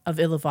even of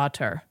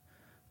Iluvatar,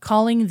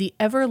 calling the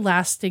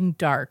everlasting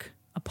dark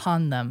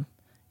upon them,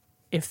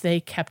 if they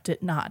kept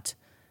it not.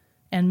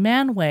 And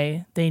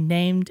Manwë they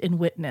named in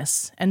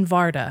witness, and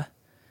Varda,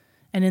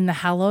 and in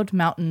the hallowed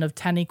mountain of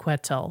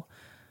Taniquetil,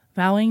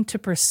 vowing to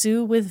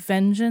pursue with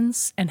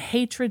vengeance and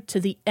hatred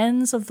to the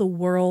ends of the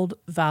world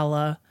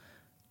Vala,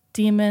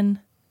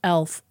 demon,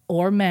 elf,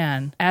 or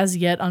man, as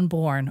yet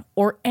unborn,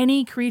 or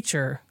any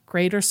creature,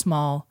 great or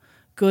small,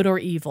 good or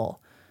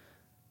evil,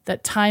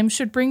 that time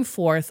should bring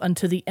forth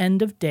unto the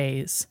end of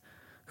days,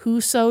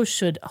 whoso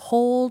should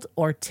hold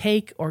or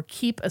take or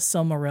keep a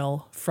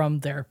Silmaril from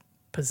their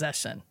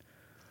possession."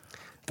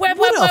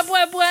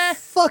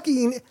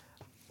 Fucking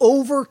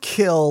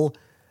overkill,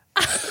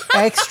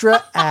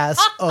 extra ass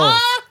oath.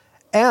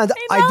 And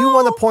I do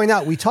want to point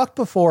out, we talked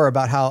before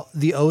about how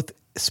the oath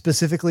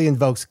specifically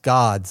invokes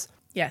gods.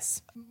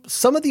 Yes.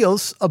 Some of the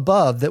oaths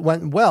above that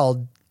went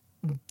well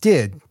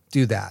did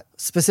do that.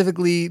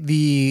 Specifically,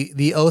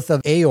 the oath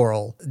of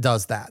Eorl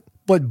does that.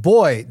 But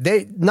boy,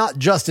 they not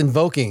just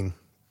invoking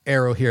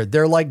Eru here,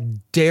 they're like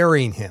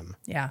daring him.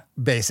 Yeah.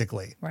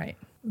 Basically. Right.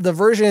 The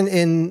version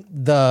in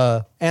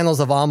the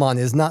Annals of Aman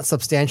is not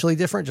substantially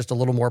different, just a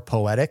little more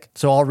poetic.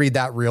 So I'll read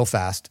that real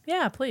fast.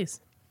 Yeah, please.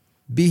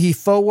 "Be he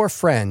foe or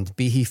friend,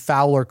 be he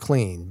foul or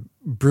clean,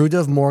 brood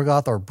of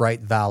Morgoth or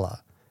bright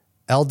Vala,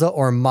 Elda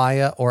or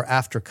Maya or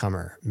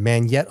aftercomer,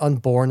 man yet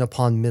unborn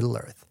upon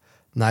Middle-earth,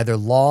 neither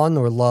law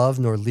nor love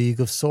nor league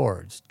of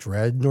swords,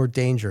 dread nor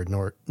danger,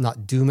 nor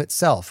not doom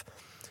itself,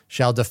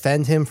 shall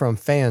defend him from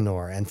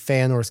Feanor and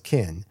Feanor's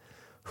kin.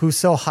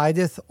 Whoso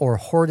hideth or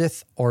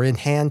hoardeth or in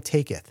hand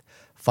taketh,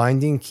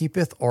 finding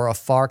keepeth or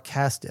afar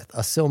casteth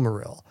a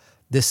Silmaril.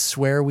 This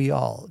swear we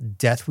all,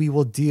 death we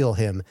will deal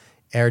him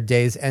ere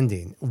day's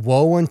ending.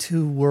 Woe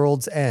unto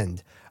world's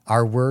end.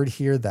 Our word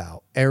hear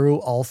thou,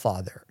 Eru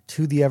Allfather.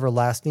 To the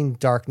everlasting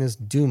darkness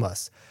doom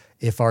us,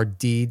 if our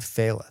deed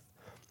faileth.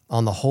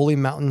 On the holy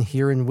mountain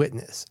hear and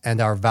witness, and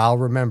our vow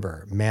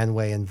remember,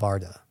 Manwë and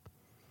Varda."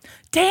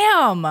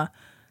 Damn.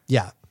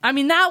 Yeah. I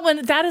mean,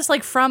 that is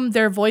like from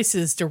their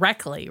voices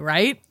directly,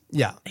 right?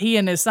 Yeah. He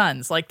and his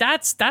sons. Like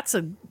that's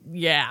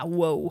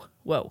whoa.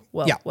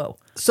 Yeah.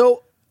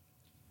 So,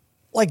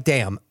 like,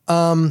 damn.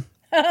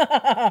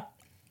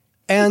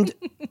 And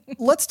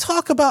let's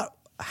talk about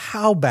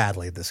how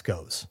badly this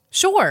goes.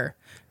 Sure.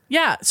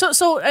 Yeah.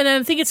 So, and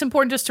I think it's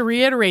important just to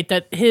reiterate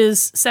that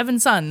his 7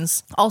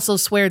 sons also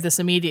swear this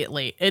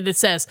immediately. And it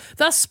says,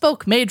 "Thus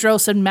spoke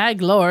Maedhros and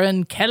Maglor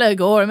and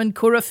Celegorm and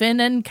Curufin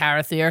and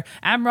Carathir,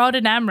 Amrod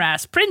and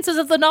Amras, princes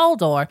of the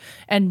Noldor,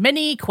 and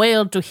many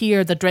quailed to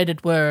hear the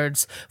dreaded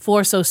words.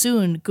 For so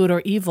soon, good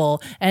or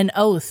evil, an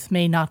oath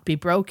may not be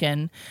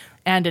broken.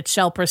 And it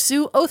shall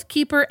pursue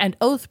Oathkeeper and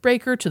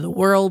Oathbreaker to the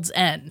world's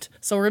end."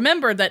 So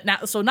remember that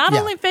now. So not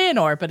only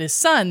Feanor, but his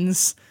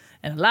sons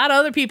and a lot of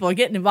other people are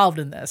getting involved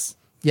in this.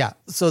 Yeah.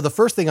 So the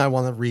first thing I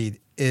want to read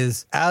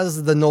is,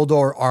 as the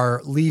Noldor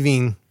are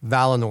leaving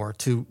Valinor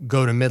to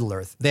go to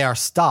Middle-earth, they are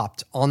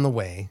stopped on the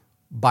way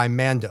by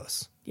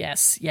Mandos.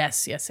 Yes.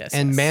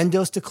 And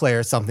Mandos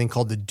declares something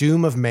called the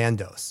Doom of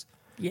Mandos.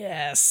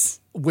 Yes.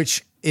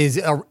 Which is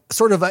a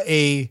sort of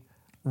a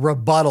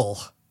rebuttal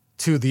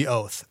to the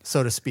oath,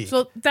 so to speak.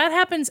 So that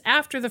happens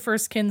after the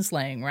first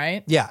kinslaying,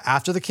 right? Yeah,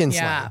 after the kinslaying.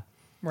 Yeah,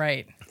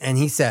 right. And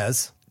he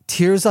says,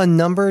 "Tears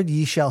unnumbered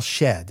ye shall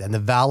shed, and the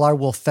Valar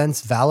will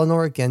fence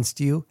Valinor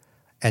against you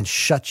and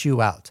shut you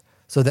out,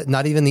 so that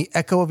not even the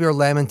echo of your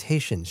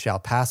lamentations shall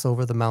pass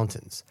over the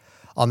mountains.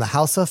 On the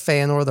house of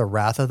Feanor the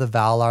wrath of the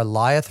Valar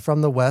lieth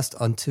from the west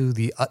unto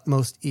the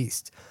utmost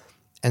east,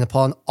 and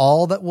upon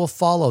all that will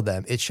follow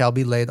them it shall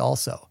be laid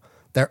also.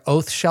 Their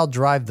oath shall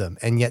drive them,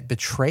 and yet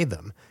betray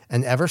them,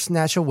 and ever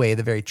snatch away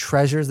the very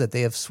treasures that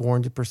they have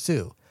sworn to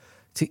pursue.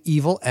 To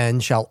evil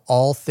end shall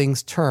all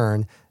things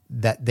turn,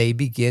 that they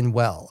begin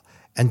well.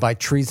 And by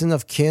treason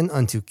of kin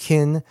unto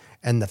kin,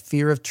 and the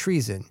fear of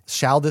treason,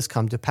 shall this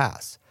come to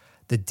pass.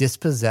 The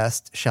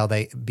dispossessed shall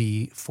they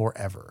be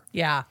forever."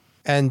 Yeah.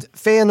 And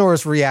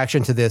Feanor's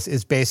reaction to this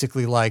is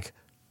basically like,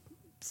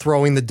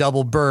 throwing the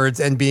double birds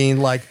and being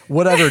like,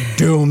 whatever,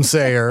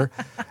 doomsayer.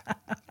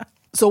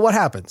 So what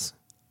happens?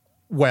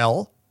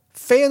 Well,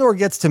 Feanor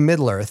gets to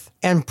Middle-earth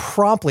and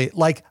promptly,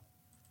 like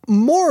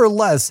more or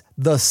less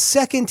the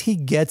second he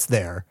gets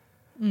there,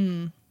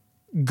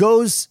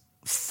 goes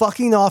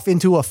fucking off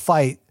into a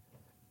fight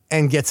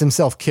and gets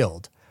himself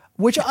killed,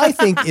 which I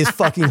think is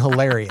fucking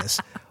hilarious.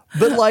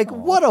 But like,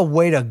 what a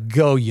way to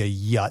go, you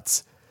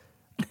yuts.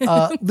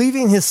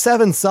 Leaving his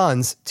 7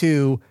 sons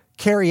to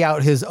carry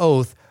out his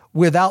oath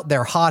without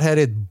their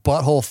hot-headed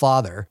butthole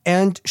father.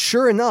 And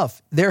sure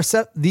enough,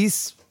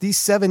 these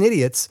 7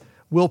 idiots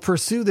will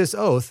pursue this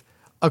oath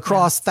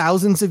across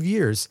thousands of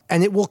years,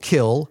 and it will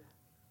kill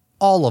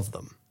all of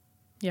them.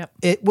 Yep.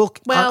 It will.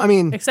 Well, I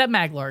mean, except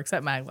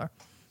Maglor.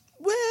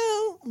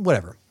 Well,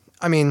 whatever.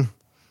 I mean,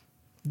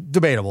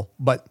 debatable,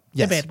 but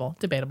yes.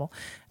 Debatable.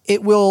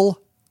 It will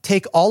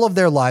take all of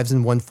their lives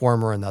in one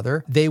form or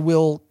another. They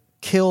will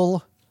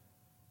kill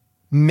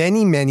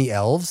many, many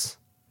elves.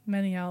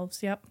 Many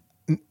elves, yep.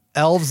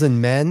 Elves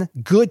and men,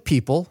 good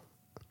people,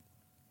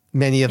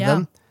 many of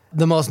them.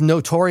 The most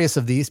notorious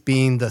of these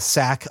being the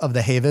sack of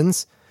the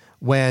Havens,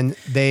 when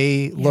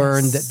they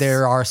learn that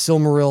there are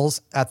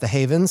Silmarils at the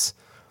Havens,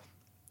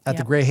 at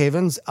the Grey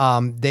Havens.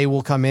 They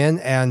will come in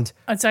and...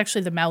 It's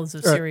actually the Mouths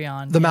of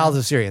Sirion. The Mouths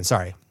of Sirion,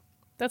 sorry.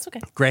 That's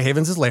okay. Grey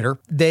Havens is later.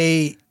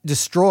 They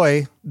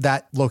destroy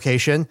that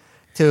location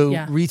to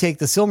retake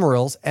the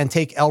Silmarils and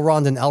take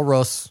Elrond and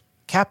Elros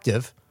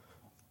captive.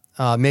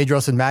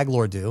 Maedhros and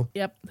Maglor do.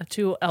 Yep, the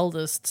 2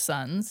 eldest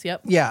sons.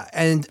 Yep. Yeah,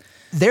 and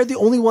they're the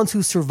only ones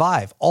who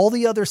survive. All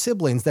the other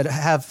siblings that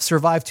have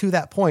survived to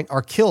that point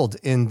are killed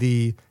in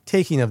the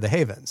taking of the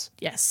Havens.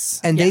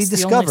 Yes. And they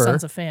discover... the only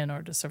sons of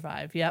Feanor to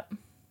survive. Yep.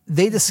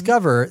 They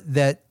discover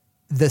that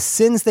the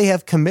sins they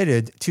have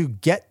committed to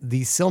get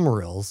these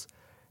Silmarils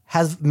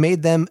has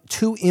made them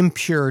too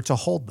impure to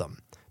hold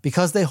them.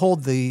 Because they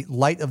hold the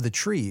light of the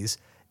trees,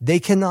 they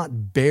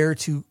cannot bear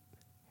to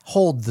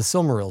hold the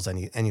Silmarils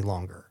any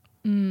longer.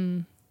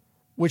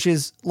 Which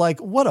is like,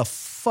 what a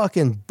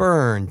fucking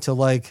burn to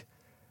like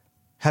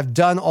have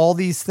done all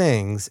these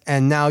things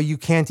and now you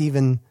can't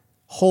even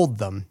hold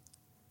them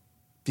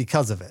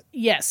because of it.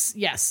 Yes.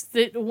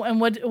 And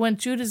what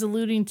Jude is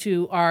alluding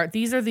to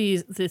these are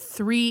the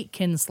 3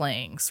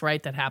 kinslayings,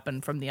 right, that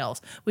happen from the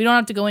elves. We don't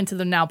have to go into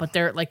them now, but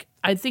they're like,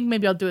 I think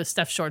maybe I'll do a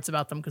Steph Shorts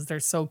about them because they're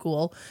so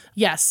cool.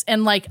 Yes,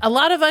 and like a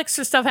lot of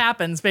extra stuff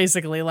happens,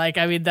 basically. Like,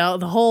 I mean, the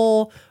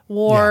whole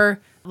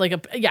war...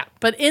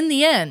 but in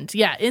the end,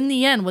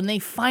 when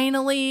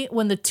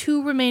the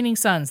 2 remaining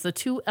sons, the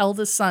 2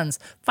 eldest sons,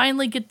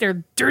 finally get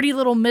their dirty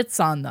little mitts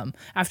on them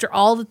after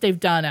all that they've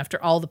done,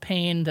 after all the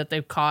pain that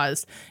they've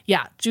caused.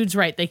 Yeah, Jude's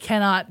right. They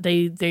cannot,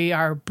 they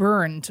are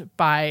burned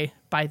by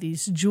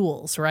these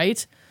jewels,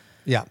 right?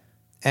 Yeah.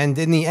 And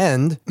in the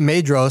end,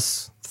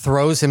 Maedhros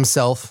throws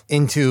himself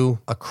into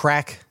a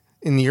crack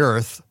in the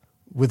earth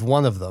with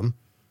one of them.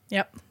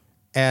 Yep.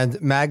 And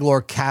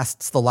Maglor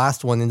casts the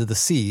last one into the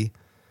sea.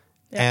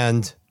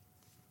 And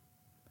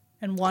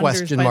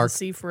wanders by the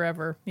sea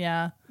forever.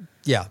 Yeah.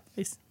 Yeah.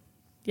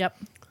 Yep.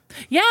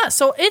 Yeah,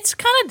 so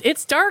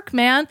it's dark,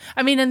 man.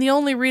 I mean, and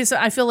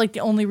I feel like the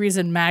only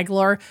reason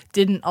Maglor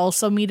didn't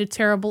also meet a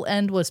terrible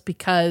end was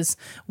because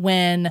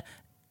when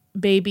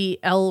baby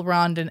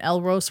Elrond and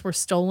Elros were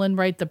stolen,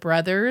 right, the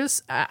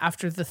brothers,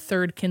 after the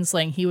 3rd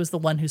kinslaying, he was the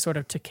one who sort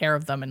of took care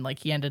of them, and like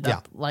he ended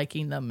up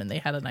liking them, and they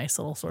had a nice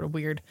little sort of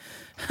weird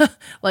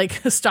like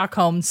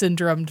Stockholm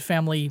syndrome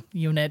family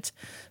unit.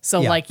 So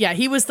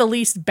he was the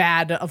least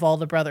bad of all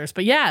the brothers.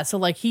 But so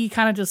like he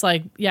kind of just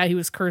like he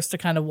was cursed to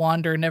kind of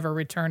wander, never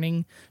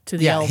returning to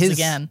the elves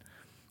again.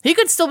 He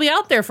could still be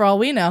out there for all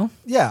we know.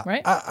 Yeah.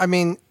 Right? I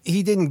mean,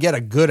 he didn't get a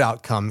good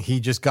outcome.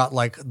 He just got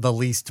like the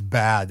least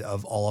bad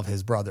of all of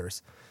his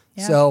brothers.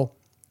 Yeah. So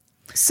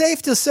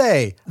safe to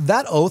say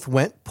that oath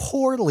went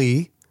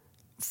poorly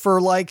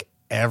for like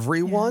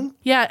everyone.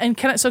 Yeah. And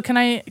can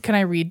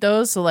I read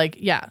those? So like,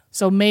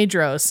 so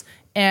Maedhros.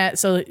 And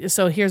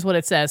so here's what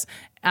it says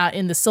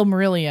in the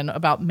Silmarillion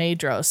about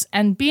Maedhros.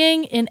 And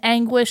being in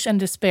anguish and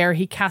despair,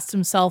 he cast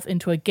himself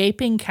into a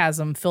gaping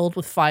chasm filled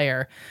with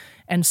fire.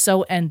 And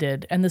so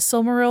ended, and the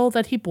Silmaril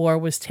that he bore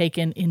was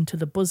taken into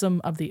the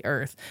bosom of the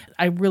earth.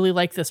 I really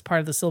like this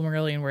part of the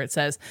Silmarillion where it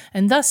says,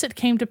 and thus it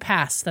came to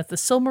pass that the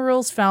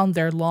Silmarils found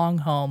their long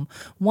home,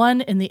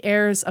 one in the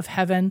airs of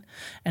heaven,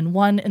 and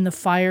one in the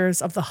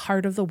fires of the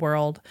heart of the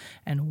world,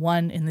 and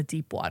one in the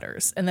deep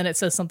waters. And then it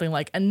says something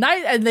like, and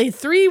they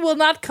 3 will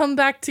not come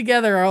back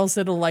together, or else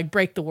it'll like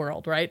break the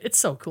world, right? It's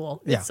so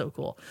cool. It's so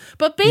cool.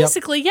 But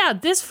basically,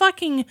 this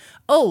fucking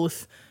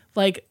oath,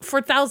 like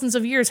for thousands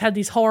of years, had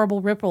these horrible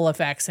ripple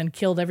effects and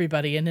killed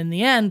everybody. And in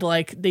the end,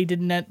 like they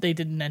didn't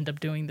end up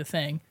doing the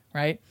thing,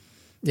 right?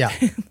 Yeah.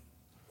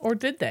 Or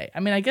did they? I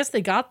mean, I guess they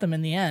got them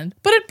in the end,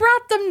 but it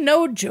brought them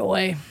no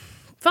joy.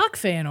 Fuck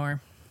Feanor.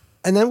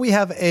 And then we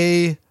have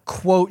a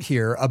quote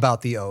here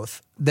about the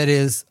oath that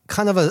is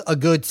kind of a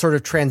good sort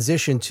of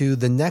transition to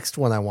the next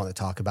one I want to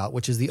talk about,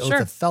 which is the Oath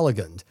of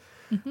Felagund.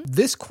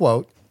 This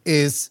quote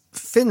is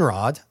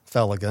Finrod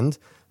Felagund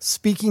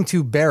speaking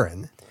to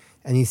Beren.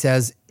 And he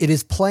says, "It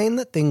is plain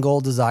that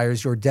Thingol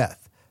desires your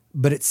death,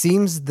 but it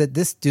seems that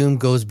this doom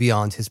goes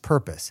beyond his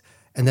purpose,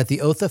 and that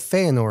the oath of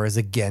Feanor is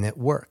again at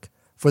work.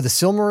 For the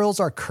Silmarils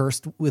are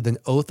cursed with an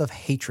oath of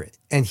hatred,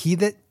 and he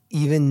that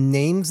even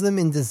names them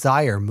in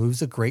desire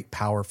moves a great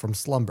power from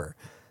slumber.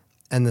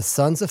 And the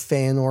sons of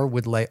Feanor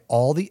would lay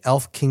all the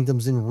elf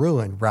kingdoms in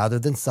ruin rather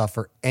than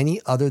suffer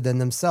any other than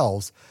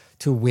themselves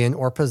to win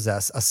or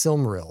possess a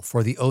Silmaril,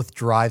 for the oath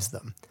drives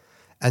them.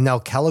 And now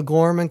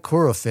Caligorm and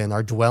Curufin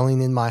are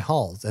dwelling in my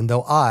halls, and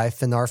though I,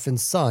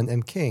 Finarfin's son,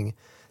 am king,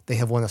 they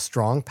have won a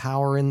strong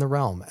power in the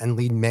realm and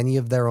lead many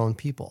of their own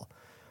people.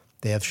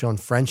 They have shown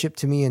friendship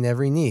to me in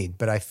every need,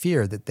 but I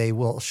fear that they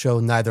will show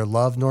neither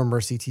love nor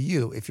mercy to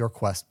you if your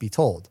quest be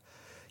told.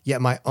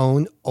 Yet my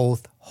own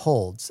oath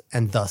holds,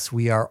 and thus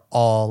we are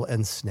all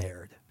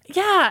ensnared."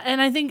 Yeah,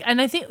 and I think,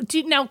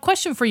 now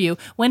question for you.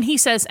 When he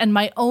says, "and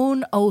my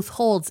own oath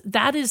holds,"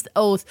 that is the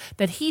oath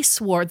that he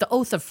swore, the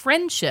oath of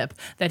friendship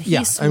that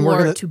he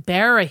swore to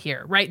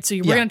Barahir, right? So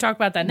we're going to talk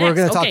about that next. We're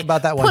going to talk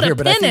about that one Put here.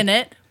 Put a pin in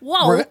it.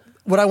 Whoa.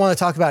 What I want to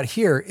talk about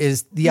here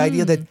is the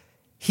idea that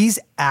he's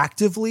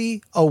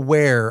actively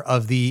aware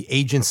of the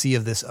agency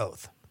of this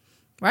oath.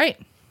 Right.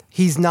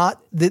 He's not,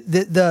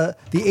 the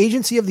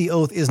agency of the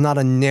oath is not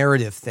a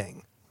narrative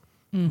thing.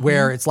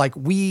 Where it's like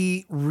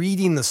we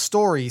reading the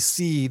story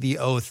see the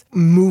oath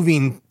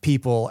moving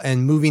people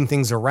and moving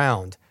things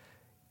around.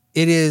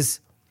 It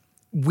is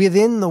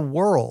within the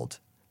world.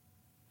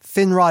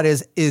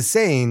 Finrod is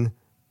saying,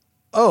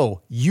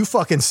 "Oh, you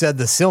fucking said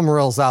the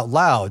Silmarils out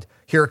loud.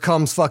 Here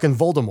comes fucking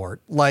Voldemort."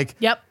 Like,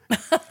 yep.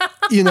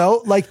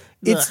 Like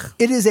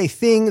it is a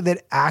thing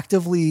that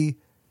actively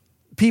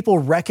people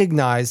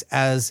recognize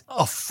as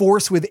a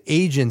force with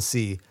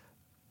agency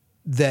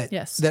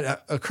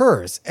that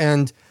occurs,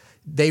 and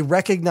they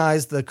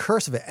recognize the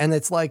curse of it. And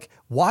it's like,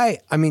 why?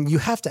 I mean, you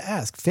have to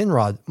ask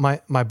Finrod,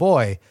 my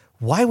boy,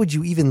 why would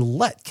you even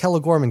let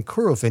Caligorm and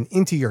Curufin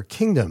into your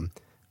kingdom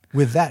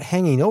with that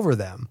hanging over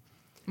them?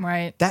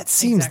 Right. That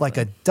seems like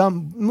a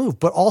dumb move.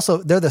 But also,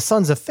 they're the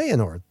sons of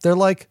Feanor. They're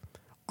like,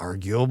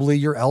 arguably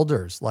your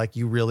elders. Like,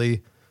 you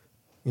really,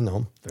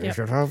 they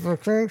should have a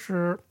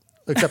kingship.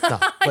 Except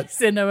not. But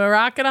he's in a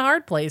rock and a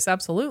hard place,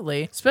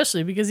 absolutely.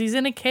 Especially because he's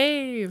in a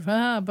cave.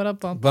 But a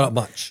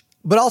bunch.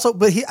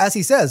 But he, as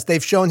he says,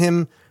 they've shown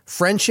him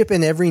friendship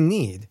in every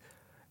need.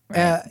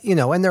 Right.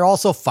 And they're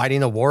also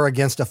fighting a war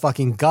against a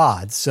fucking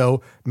god.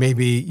 So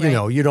maybe,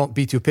 you don't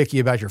be too picky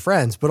about your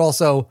friends, but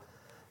also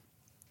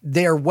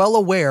they are well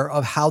aware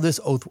of how this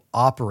oath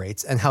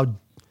operates and how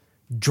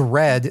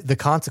dread the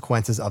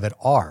consequences of it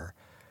are.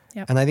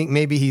 Yep. And I think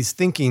maybe he's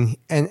thinking,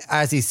 and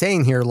as he's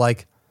saying here,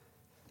 like,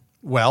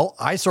 well,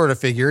 I sort of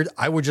figured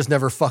I would just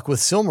never fuck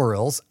with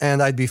Silmarils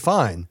and I'd be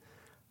fine.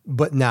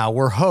 But now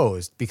we're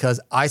hosed because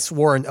I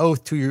swore an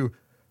oath to you,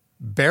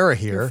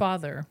 Barahir, your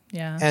father.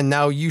 Yeah. And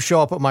now you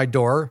show up at my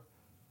door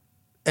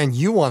and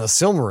you want a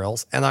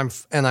Silmarils and I'm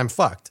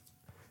fucked.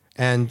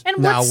 And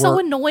now what's so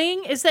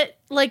annoying is that,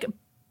 like,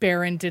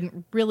 Beren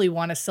didn't really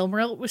want a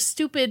Silmaril. It was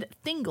stupid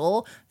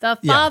Thingol, the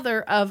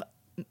father of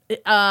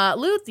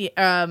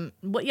Luthien,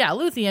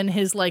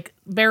 his, like,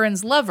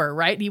 Beren's lover,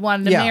 right? He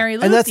wanted to marry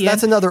Luthien. And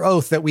that's another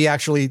oath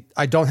that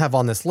I don't have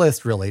on this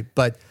list really,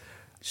 but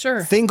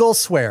sure. Thingol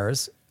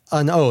swears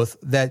an oath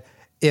that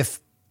if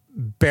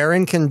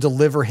Beren can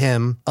deliver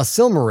him a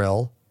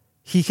Silmaril,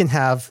 he can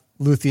have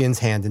Luthien's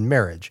hand in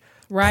marriage.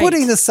 Right.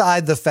 Putting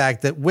aside the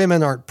fact that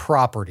women aren't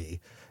property,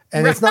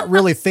 and it's not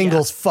really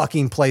Thingol's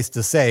fucking place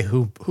to say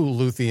who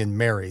Luthien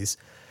marries.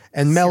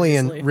 And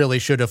Melian really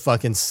should have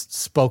fucking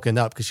spoken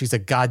up because she's a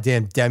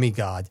goddamn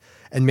demigod.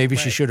 And maybe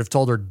she should have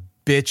told her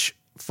bitch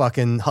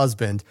fucking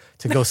husband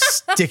to go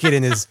stick it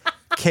in his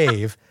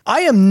cave.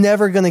 I am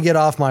never going to get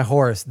off my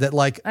horse that,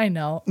 like, I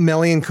know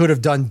Melian could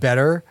have done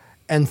better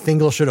and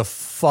Thingol should have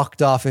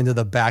fucked off into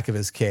the back of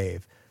his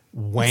cave.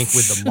 Wank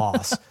with the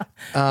moss.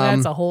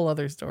 That's a whole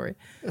other story.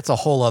 It's a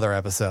whole other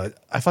episode.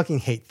 I fucking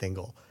hate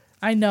Thingol.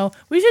 I know.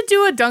 We should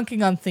do a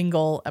dunking on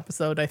Thingol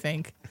episode, I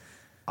think.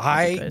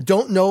 I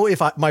don't know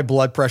if my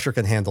blood pressure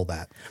can handle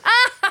that.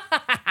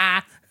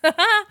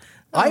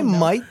 I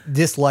might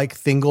dislike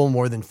Thingol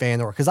more than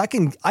Feanor because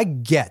I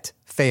get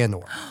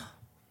Feanor.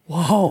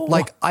 Whoa.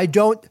 Like,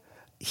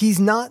 he's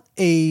not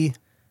a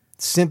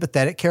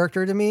sympathetic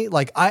character to me.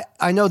 Like,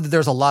 I know that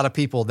there's a lot of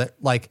people that,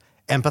 like,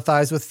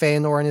 empathize with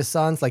Feanor and his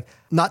sons. Like,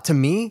 not to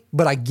me,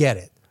 but I get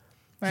it.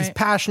 Right. He's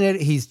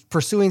passionate. He's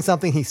pursuing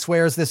something. He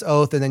swears this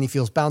oath and then he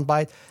feels bound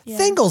by it. Yeah.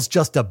 Thingol's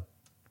just a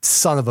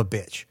son of a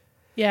bitch.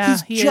 Yeah,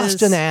 he's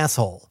just an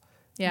asshole.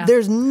 Yeah.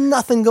 There's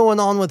nothing going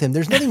on with him.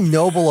 There's nothing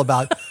noble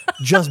about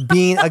just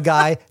being a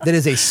guy that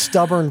is a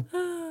stubborn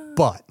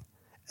butt.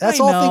 That's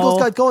all Thingol's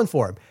got going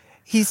for him.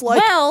 He's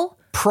like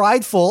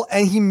prideful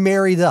and he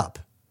married up.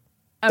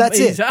 That's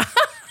it.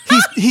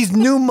 He's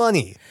new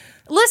money.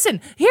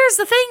 Listen, here's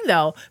the thing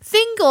though.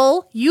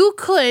 Thingol, you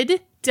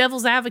could,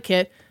 devil's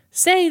advocate,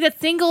 say that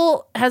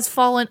Thingol has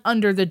fallen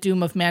under the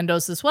doom of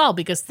Mandos as well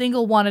because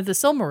Thingol wanted the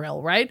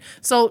Silmaril, right?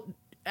 So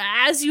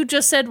as you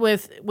just said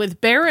with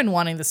Beren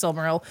wanting the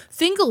Silmaril,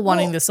 Thingol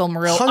wanting the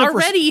Silmaril 100%.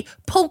 already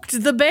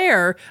poked the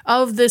bear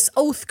of this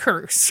oath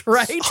curse,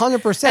 right?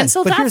 100%. And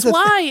so But here's that's the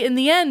why, in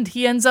the end,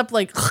 he ends up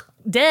like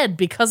dead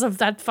because of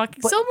that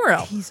fucking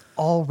Silmaril. He's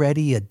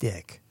already a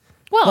dick.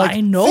 Well, Like,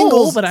 I know,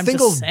 Thingol's- but I'm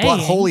Thingol's just saying.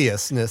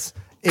 buttholiousness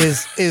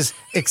is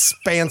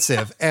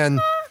expansive, and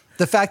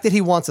the fact that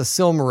he wants a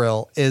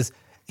Silmaril is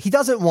he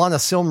doesn't want a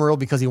Silmaril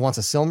because he wants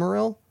a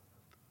Silmaril.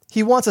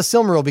 He wants a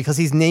Silmaril because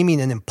he's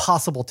naming an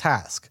impossible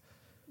task.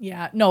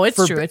 Yeah, no,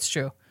 it's true. It's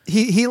true.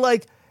 He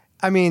like,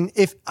 I mean,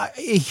 if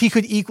he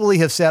could equally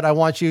have said, "I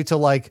want you to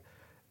like,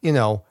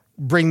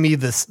 bring me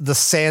the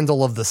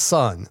sandal of the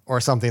sun" or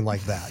something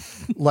like that.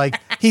 Like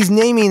he's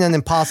naming an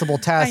impossible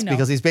task know.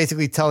 because he's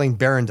basically telling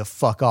Beren to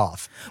fuck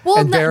off. Well,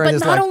 and Beren but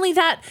is not like, only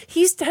that,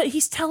 he's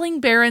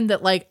telling Beren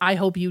that like, I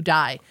hope you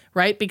die,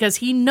 right? Because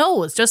he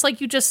knows, just like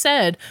you just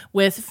said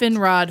with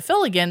Finrod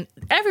Felagund,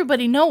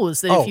 everybody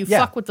knows that if you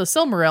fuck with the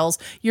Silmarils,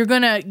 you're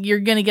gonna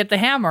get the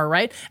hammer,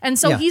 right? And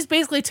so he's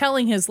basically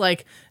telling his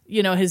like,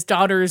 his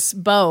daughter's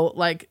Beau,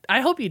 like, I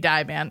hope you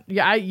die, man.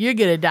 Yeah, you're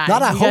gonna die.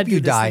 not I gotta hope do you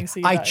this die. thing so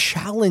you I die.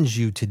 challenge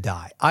you to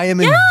die. I am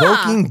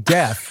invoking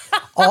death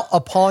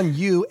upon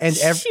you and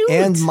Shoot.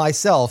 and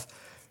myself.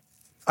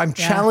 I'm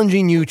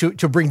challenging you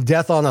to bring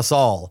death on us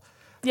all.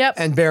 Yep.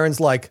 And Baron's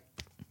like,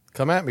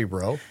 come at me,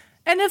 bro.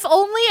 And if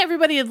only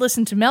everybody had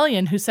listened to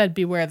Melian, who said,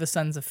 "Beware the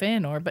sons of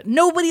Feanor," but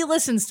nobody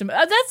listens to.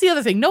 That's the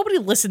other thing. Nobody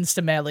listens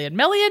to Melian.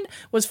 Melian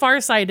was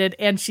farsighted,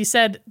 and she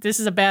said, "This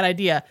is a bad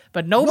idea,"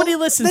 but nobody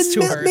listens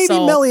Then to her. Maybe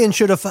so. Melian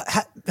should have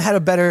had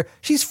a better.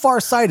 She's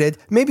farsighted.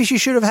 Maybe she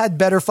should have had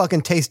better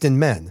fucking taste in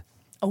men.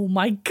 Oh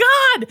my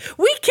God!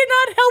 We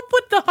cannot help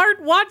what the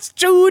heart wants,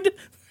 Jude.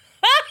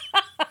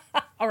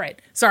 All right,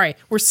 sorry,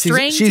 we're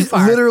straying too She's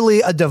far.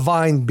 literally a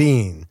divine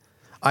being.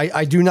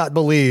 I do not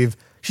believe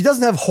she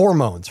doesn't have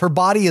hormones. Her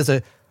body is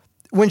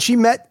when she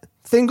met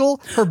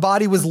Thingol, her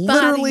body was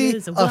literally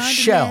is a a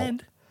shell.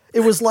 wonderland.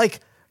 It was like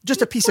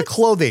just a piece of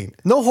clothing.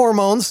 No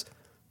hormones.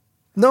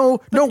 No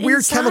weird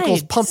inside,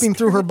 chemicals pumping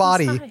through her spirit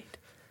body, inside.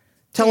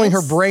 telling her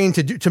Yes. brain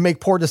to make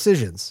poor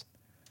decisions.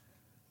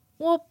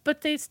 Well,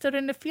 but they stood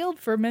in the field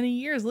for many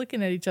years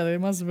looking at each other. There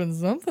must have been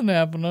something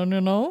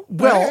happening,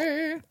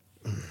 Well,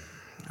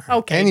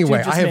 okay. Anyway,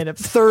 Jude just I made have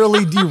it.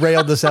 thoroughly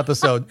derailed this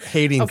episode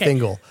hating Okay.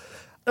 Thingol.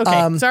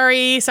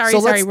 Okay,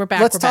 sorry. We're back.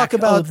 Let's we're talk back.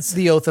 about Oaths.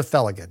 the Oath of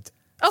Felagund.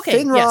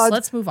 Okay, Finrod, yes,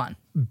 let's move on.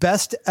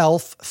 best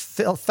elf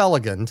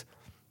Felagund,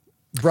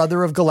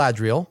 brother of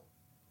Galadriel.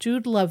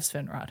 Jude loves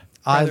Finrod.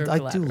 I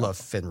brother of do Galadriel. love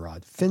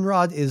Finrod.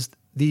 Finrod is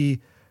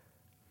the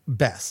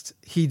best.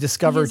 He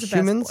discovered He is the best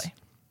humans. boy.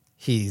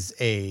 He's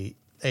a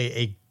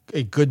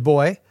good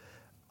boy.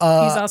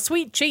 He's a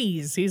sweet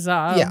cheese. He's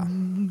a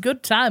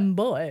good time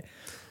boy.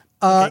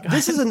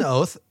 This is an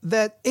oath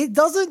that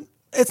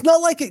it's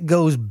not like it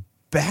goes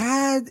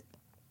bad.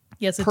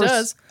 Yes, it per-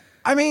 does.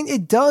 I mean,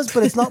 it does,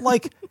 but it's not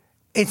like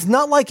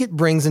it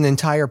brings an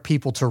entire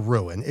people to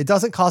ruin. It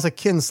doesn't cause a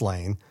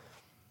kinslaying.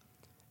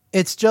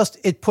 It's just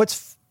it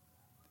kills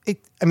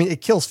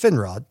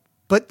Finrod,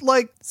 but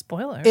like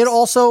Spoilers. it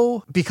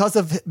also because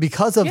of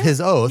his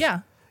oath,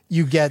 yeah.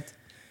 you get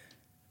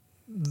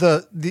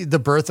the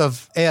birth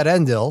of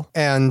Eärendil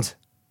and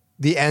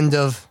the end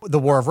of the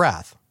War of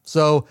Wrath.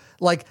 So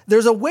like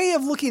there's a way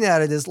of looking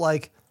at it is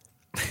like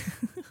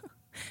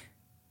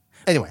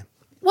anyway.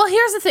 Well,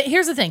 here's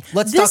the thing.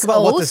 Let's talk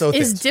about what this oath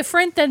is is.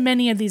 different than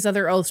many of these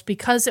other oaths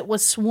because it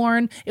was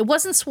sworn. It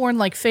wasn't sworn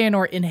like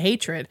Feanor in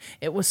hatred.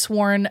 It was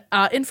sworn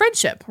in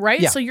friendship, right?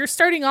 Yeah. So you're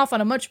starting off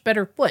on a much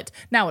better foot.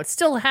 Now it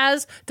still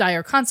has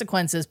dire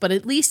consequences, but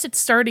at least it's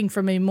starting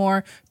from a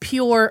more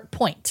pure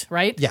point,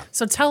 right? Yeah.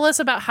 So tell us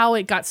about how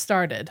it got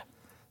started.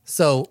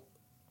 So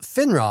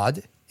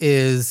Finrod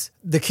is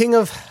the king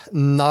of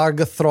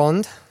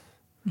Nargothrond,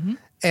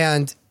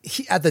 and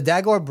he at the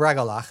Dagor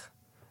Bragollach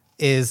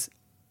is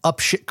up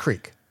shit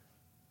creek.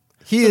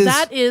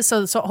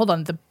 So hold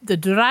on. The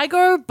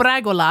Dragor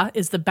Bragola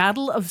is the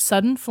Battle of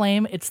Sudden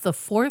Flame. It's the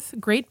fourth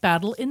great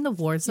battle in the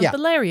Wars of Yeah.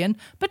 Beleriand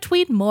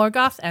between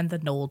Morgoth and the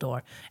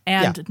Noldor.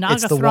 And Yeah,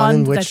 it's the one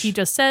in Nargothrond that which- he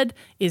just said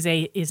is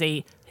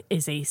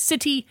a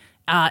city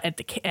at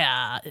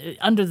the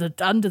under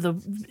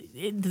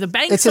the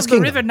banks It's his of the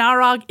kingdom. River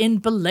Narog in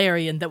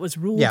Beleriand that was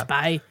ruled Yeah.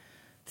 by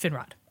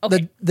Finrod.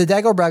 Okay. The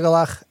Dagor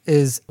Bragollach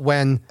is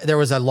when there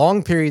was a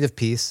long period of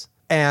peace,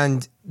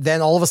 and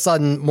then all of a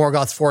sudden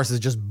Morgoth's forces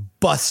just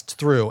bust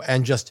through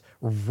and just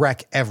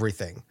wreck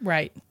everything.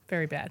 Right.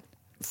 Very bad.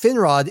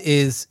 Finrod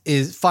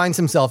finds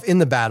himself in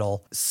the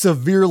battle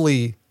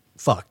severely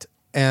fucked,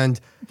 and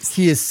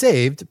he is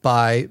saved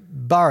by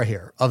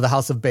Barahir of the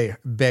House of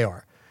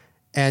Beor.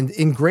 And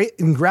in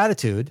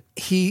gratitude,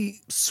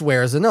 he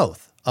swears an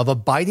oath of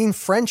abiding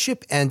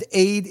friendship and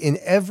aid in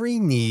every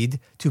need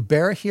to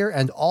Barahir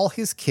and all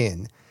his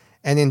kin.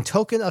 And in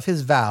token of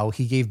his vow,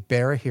 he gave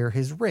Barahir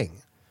his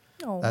ring.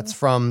 Oh. That's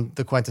from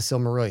the Quenta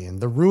Silmarillion,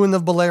 the ruin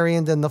of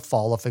Beleriand and the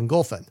fall of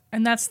Fingolfin.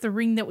 And that's the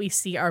ring that we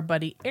see our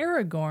buddy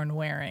Aragorn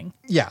wearing.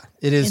 Yeah,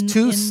 it is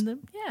two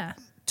Yeah.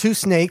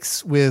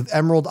 snakes with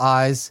emerald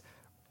eyes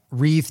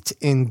wreathed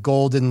in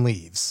golden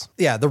leaves.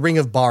 Yeah, the Ring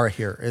of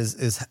Barahir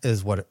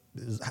is what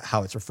is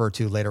how it's referred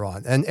to later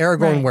on. And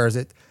Aragorn wears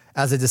it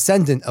as a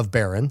descendant of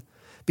Beren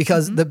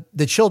because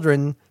the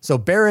children, so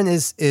Beren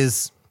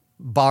is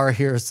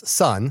Barahir's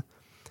son,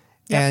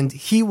 and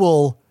he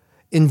will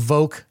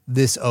invoke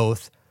this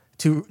oath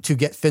to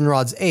get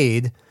Finrod's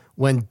aid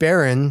when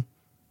Beren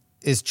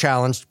is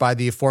challenged by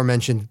the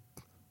aforementioned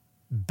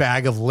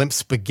bag of limp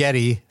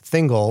spaghetti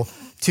Thingol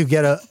to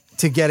get a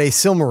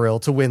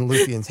Silmaril to win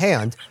Lúthien's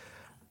hand.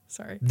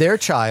 Sorry. Their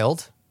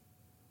child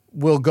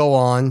will go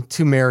on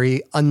to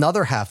marry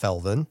another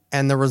half-elven,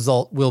 and the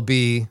result will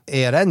be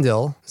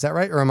Eärendil. Is that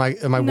right? Or am I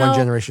No, one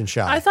generation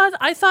shy? I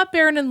thought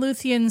Beren and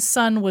Lúthien's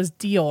son was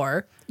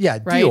Dior. Yeah,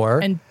 right?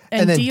 Dior. And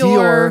then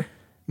Dior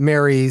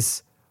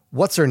marries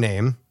what's her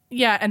name?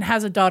 Yeah, and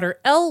has a daughter,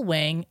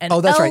 Elwing. And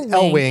that's right,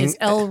 Elwing is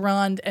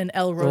Elrond and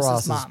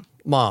Elros's mom.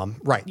 Mom,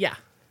 right. Yeah.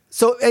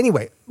 So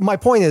anyway, my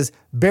point is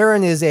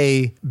Beren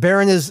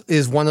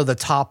is one of the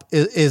top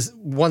is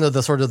one of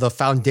the sort of the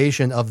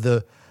foundation of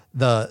the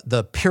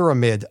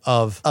pyramid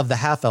of the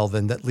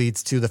half-elven that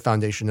leads to the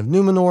foundation of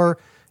Numenor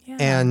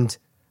and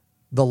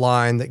the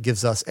line that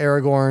gives us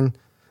Aragorn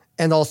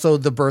and also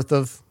the birth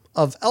of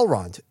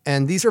Elrond.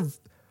 And these are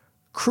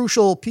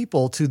crucial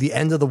people to the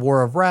end of the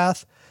War of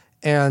Wrath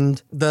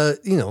and the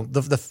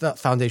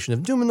foundation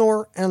of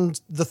Numenor and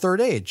the Third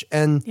Age.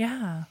 And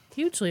yeah,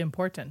 hugely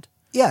important.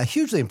 Yeah,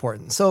 hugely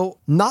important. So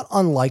not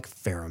unlike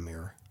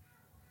Faramir,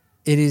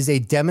 it is a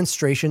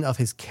demonstration of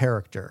his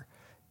character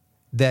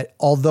that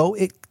although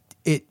it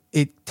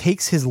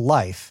takes his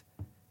life,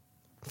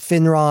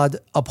 Finrod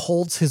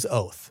upholds his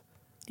oath.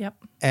 Yep.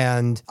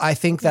 And I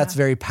think that's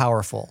very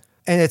powerful.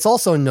 And it's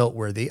also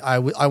noteworthy. I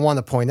want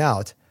to point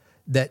out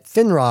that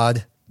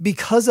Finrod,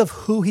 because of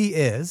who he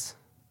is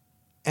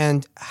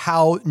and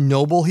how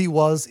noble he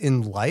was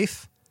in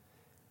life,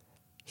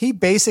 he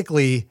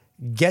basically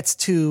gets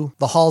to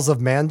the halls of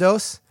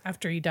Mandos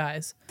after he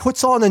dies,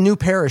 puts on a new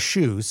pair of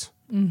shoes,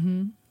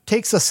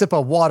 takes a sip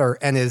of water,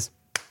 and is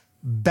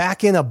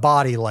back in a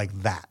body like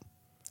that.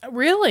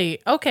 Really?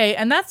 Okay,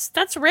 and that's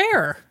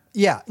rare.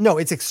 Yeah, no,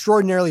 it's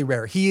extraordinarily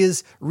rare. He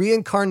is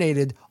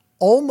reincarnated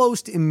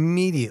almost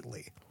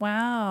immediately.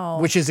 Wow.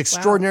 Which is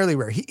extraordinarily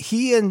rare.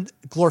 He and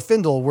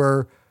Glorfindel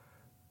were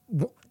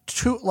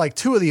two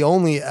of the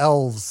only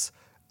elves.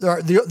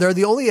 They're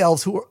the only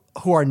elves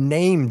who are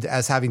named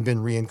as having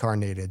been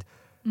reincarnated.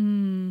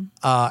 And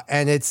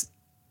it's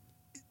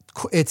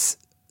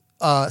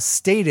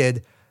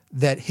stated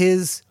that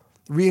his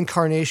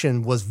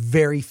reincarnation was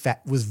very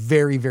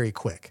very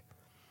quick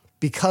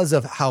because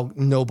of how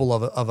noble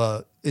of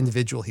a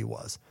individual he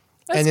was.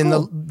 That's and in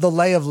cool. the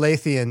Lay of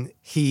Leithian,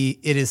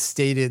 it is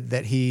stated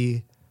that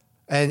he,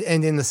 and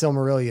in the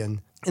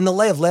Silmarillion, in the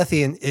Lay of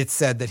Leithian, it's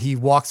said that he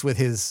walks with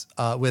his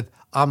with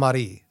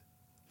Amarie,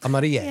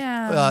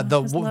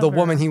 the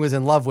woman he was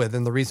in love with,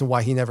 and the reason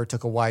why he never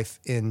took a wife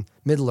in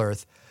Middle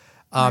Earth.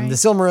 The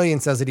Silmarillion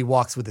says that he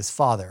walks with his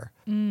father,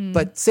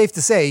 but safe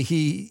to say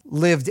he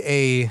lived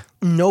a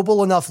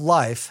noble enough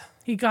life.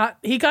 He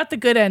got the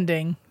good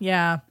ending.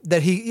 Yeah.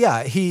 That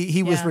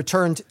he was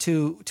returned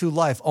to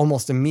life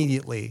almost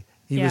immediately.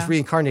 He was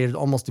reincarnated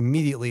almost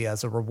immediately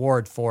as a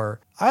reward for,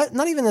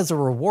 not even as a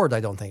reward, I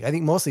don't think. I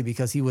think mostly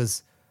because he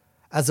was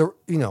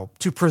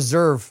to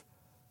preserve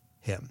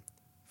him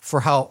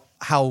for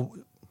how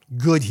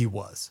good he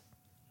was.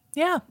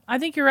 Yeah, I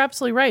think you're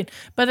absolutely right.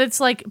 But it's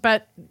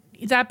but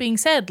that being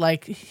said,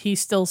 he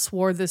still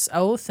swore this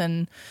oath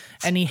and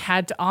he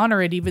had to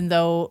honor it, even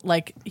though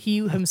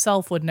he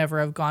himself would never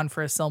have gone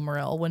for a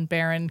Silmaril. When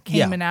Beren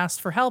came and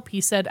asked for help,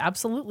 he said,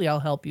 absolutely, I'll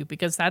help you,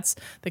 because that's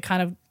the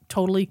kind of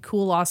totally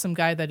cool, awesome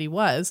guy that he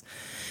was.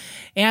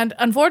 And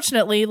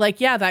unfortunately,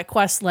 that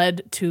quest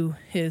led to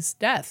his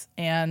death.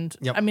 And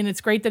I mean,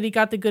 it's great that he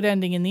got the good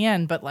ending in the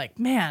end, but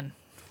man,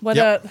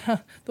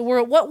 the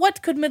world,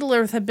 what could Middle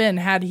Earth have been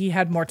had he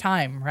had more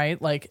time, right?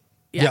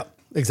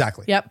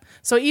 Exactly. Yep.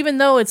 So even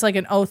though it's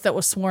an oath that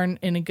was sworn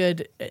in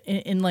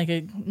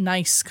a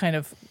nice kind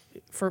of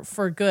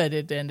for good,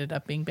 it ended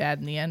up being bad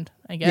in the end,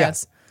 I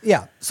guess.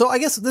 Yeah. So I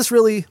guess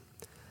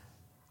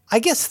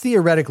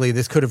theoretically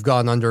this could have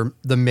gone under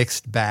the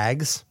mixed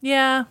bags.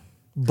 Yeah.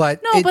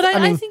 But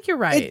I think you're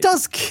right. It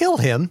does kill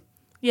him.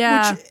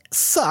 Yeah. Which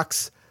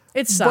sucks.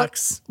 It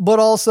sucks. But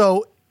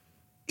also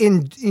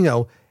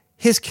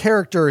his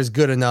character is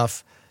good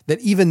enough that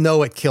even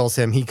though it kills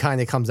him, he kind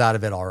of comes out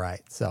of it all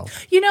right. So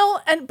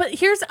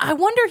I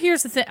wonder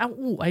here's the thing.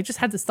 I just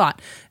had this thought.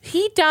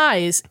 He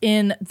dies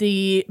in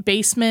the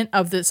basement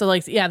of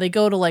they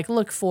go to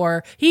look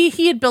for.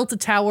 He had built a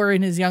tower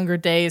in his younger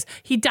days.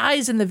 He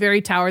dies in the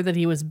very tower that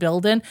he was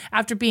building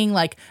after being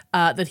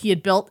that he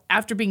had built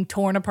after being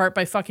torn apart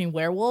by fucking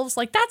werewolves.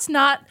 That's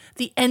not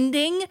the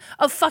ending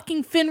of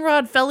fucking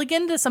Finrod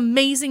Felagund, this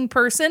amazing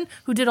person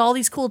who did all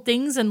these cool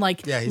things and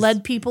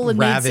led people and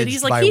made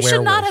cities. He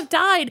should not have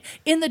died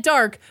in the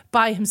dark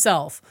by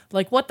himself.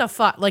 What the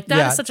fuck?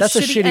 That is such that's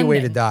a shitty way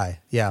ending. to die.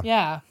 Yeah.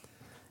 Yeah.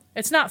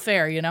 It's not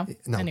fair, No.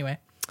 Anyway,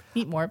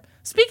 eat more.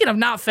 Speaking of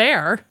not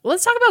fair,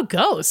 let's talk about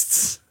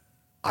ghosts.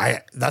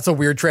 That's a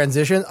weird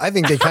transition. I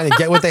think they kind of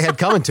get what they had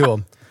coming to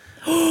them.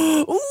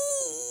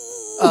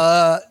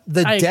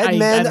 The dead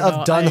men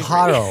of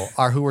Dunharrow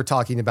are who we're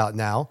talking about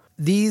now.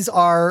 These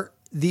are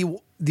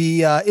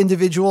the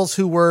individuals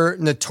who were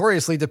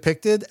notoriously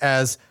depicted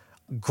as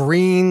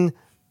green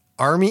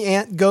army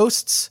ant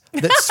ghosts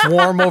that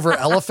swarm over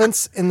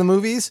elephants in the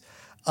movies.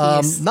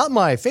 Yes. Not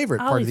my favorite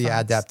part of the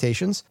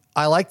adaptations.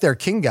 I like their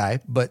king guy,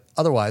 but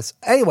otherwise.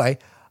 Anyway,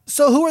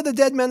 so who are the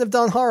dead men of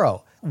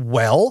Dunharrow?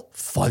 Well,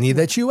 funny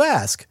that you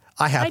ask.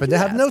 I happen to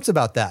have notes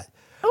about that.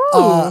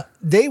 Ooh,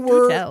 they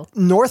were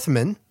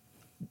Northmen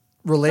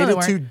related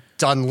No, to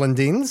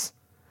Dunlendings.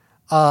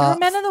 they were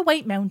men of the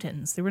White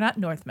Mountains. They were not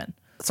Northmen.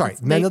 Sorry,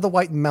 men of the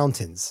White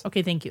Mountains.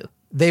 Okay, thank you.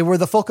 They were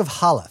the folk of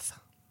Haleth.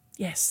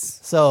 Yes.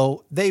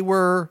 So they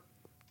were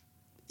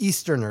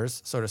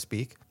Easterners, so to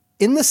speak.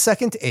 In the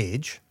Second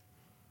Age,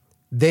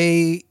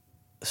 they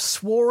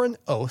swore an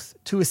oath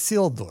to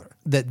Isildur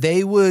that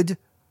they would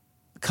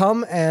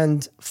come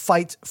and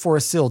fight for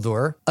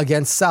Isildur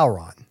against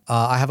Sauron.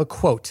 I have a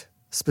quote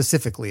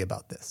specifically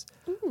about this.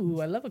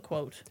 Ooh, I love a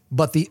quote.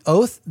 But the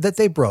oath that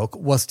they broke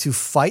was to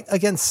fight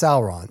against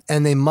Sauron,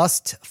 and they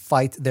must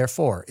fight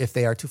therefore, if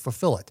they are to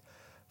fulfill it.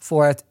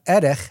 For at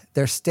Erech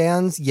there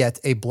stands yet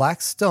a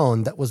black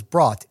stone that was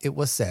brought, it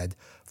was said,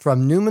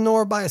 from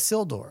Numenor by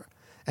Isildur,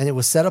 and it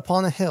was set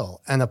upon a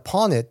hill, and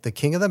upon it the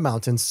king of the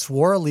mountains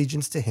swore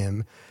allegiance to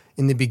him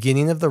in the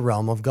beginning of the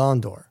realm of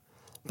Gondor.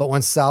 But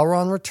when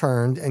Sauron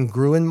returned and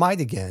grew in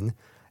might again,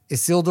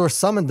 Isildur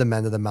summoned the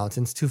men of the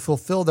mountains to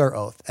fulfill their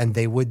oath, and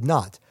they would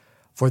not,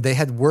 for they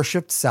had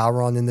worshipped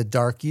Sauron in the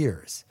dark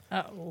years.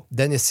 Uh-oh.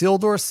 Then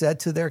Isildur said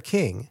to their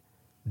king,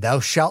 Thou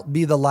shalt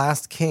be the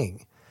last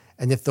king,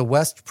 and if the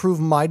west prove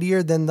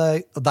mightier than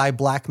thy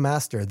black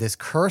master, this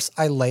curse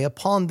I lay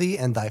upon thee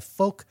and thy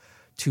folk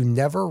to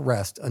never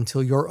rest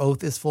until your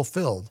oath is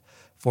fulfilled.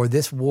 For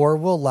this war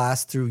will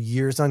last through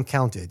years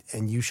uncounted,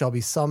 and you shall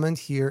be summoned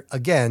here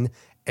again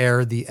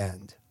ere the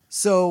end.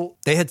 So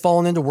they had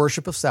fallen into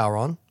worship of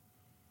Sauron.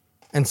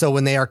 And so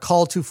when they are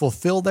called to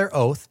fulfill their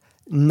oath,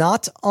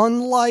 not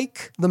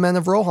unlike the men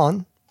of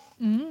Rohan,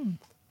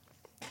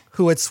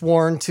 who had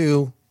sworn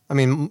to, I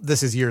mean,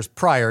 this is years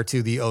prior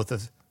to the oath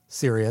of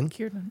Cirion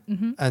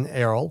Círdan. and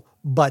Errol,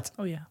 but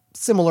Oh, yeah.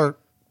 similar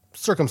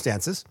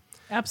circumstances.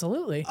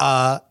 Absolutely.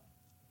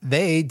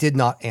 They did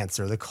not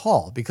answer the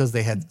call because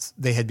they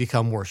had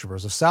become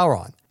worshippers of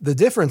Sauron. The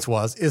difference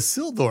was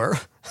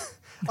Isildur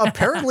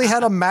apparently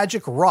had a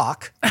magic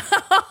rock.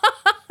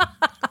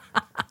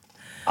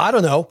 I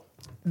don't know,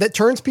 that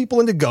turns people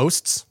into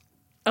ghosts.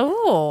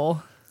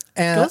 Oh,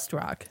 And, Ghost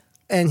Rock.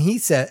 and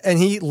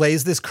he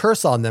lays this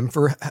curse on them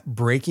for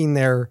breaking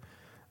their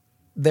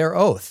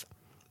oath,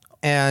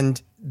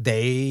 and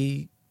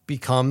they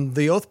become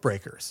the oath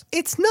breakers.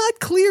 It's not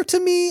clear to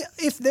me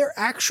if they're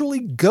actually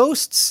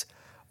ghosts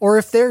or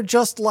if they're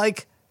just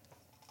like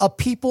a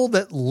people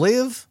that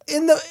live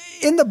in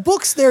the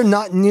books. They're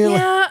not nearly.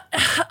 Yeah,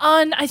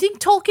 I think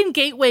Tolkien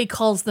Gateway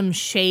calls them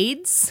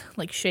shades,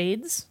 like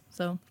shades.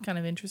 So kind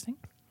of interesting.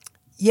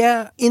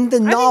 Yeah, in the I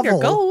think novel,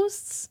 they're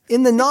ghosts.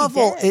 in the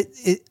novel, dead.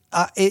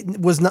 it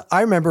was not.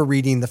 I remember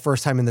reading the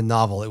first time in the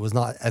novel. It was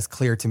not as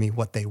clear to me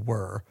what they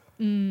were.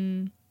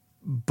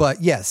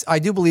 But yes, I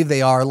do believe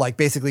they are like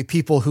basically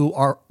people who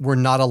were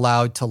not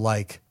allowed to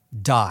like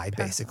die.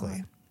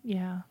 Basically,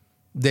 Yeah.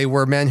 they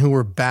were men who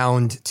were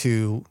bound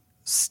to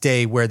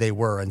stay where they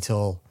were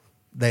until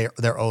their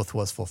oath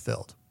was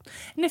fulfilled.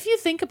 And if you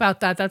think about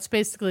that, that's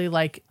basically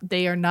like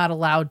they are not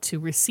allowed to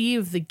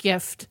receive the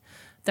gift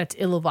that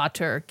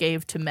Iluvatar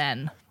gave to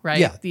men, right?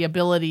 Yeah. The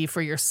ability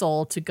for your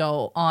soul to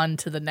go on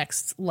to the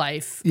next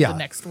life, Yeah. the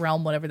next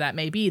realm, whatever that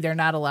may be. They're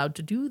not allowed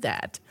to do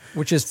that.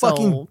 Which is So,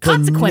 fucking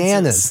consequences.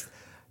 bananas.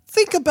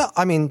 Think about,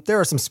 I mean, there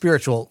are some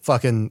spiritual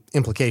fucking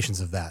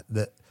implications of that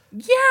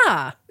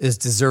Yeah, is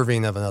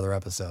deserving of another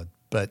episode,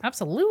 but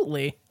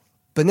absolutely.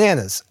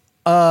 bananas.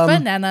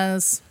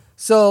 Bananas.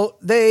 So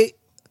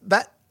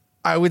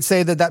I would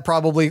say that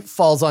probably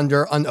falls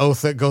under an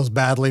oath that goes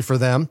badly for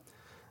them.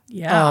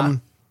 Yeah.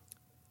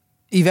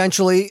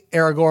 Eventually,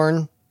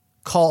 Aragorn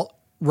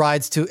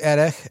rides to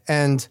Erech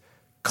and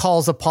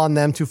calls upon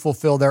them to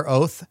fulfill their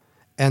oath,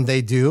 and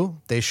they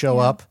do. They show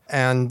up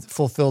and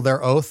fulfill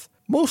their oath,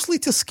 mostly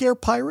to scare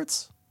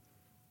pirates.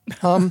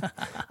 On the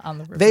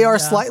river, They are yeah.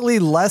 slightly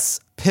less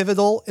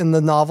pivotal in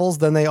the novels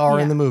than they are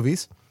in Yeah. the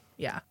movies.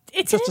 Yeah.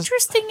 It's an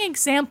interesting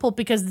example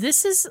because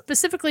this is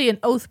specifically an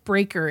oath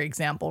breaker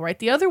example, right?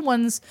 The other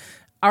ones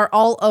are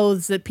all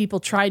oaths that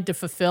people tried to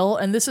fulfill.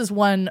 And this is,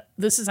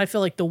 I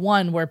feel like, the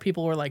one where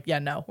people were like, yeah,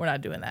 no, we're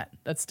not doing that.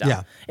 That's dumb.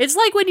 Yeah. It's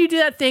like when you do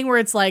that thing where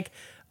it's like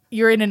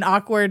you're in an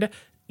awkward,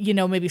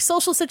 maybe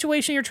social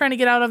situation you're trying to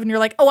get out of and you're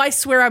like, oh, I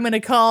swear I'm going to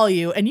call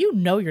you. And you're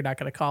not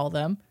going to call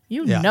them.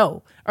 Yeah.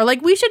 Know. Or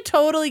like, we should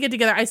totally get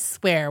together. I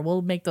swear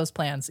we'll make those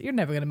plans. You're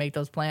never going to make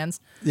those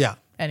plans. Yeah.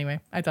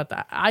 Anyway, I thought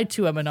that I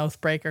too am an oath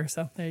breaker,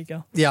 so there you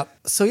go. Yeah.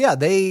 So yeah,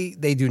 they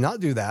do not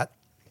do that,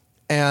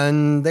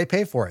 and they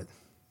pay for it.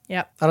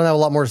 Yep. I don't have a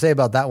lot more to say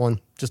about that one.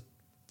 Just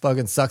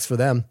fucking sucks for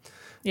them.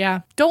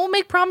 Yeah. Don't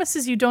make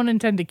promises you don't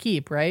intend to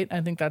keep, right?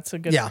 I think that's a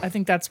good Yeah. I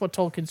think that's what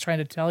Tolkien's trying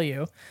to tell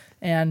you.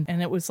 And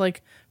it was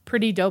like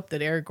pretty dope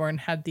that Aragorn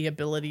had the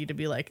ability to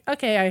be like,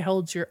 okay, I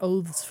hold your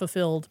oaths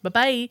fulfilled.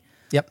 Bye-bye.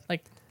 Yep.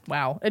 Like,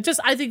 wow.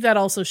 I think that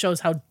also shows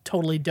how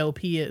totally dope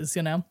he is,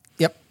 you know?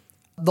 Yep.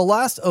 The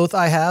last oath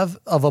I have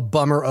of a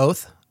bummer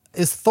oath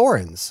is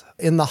Thorin's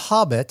in The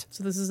Hobbit.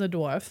 So this is a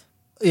dwarf.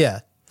 Yeah.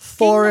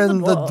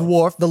 Thorin, the dwarves.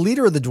 dwarf, the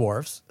leader of the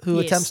dwarves, who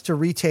Yes. attempts to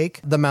retake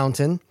the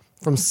mountain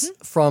from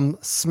from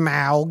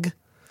Smaug.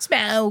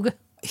 Smaug.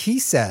 He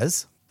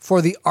says,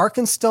 "For the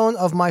Arkenstone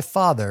of my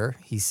father,"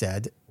 he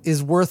said,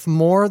 "is worth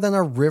more than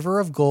a river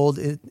of gold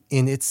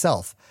in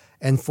itself,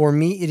 and for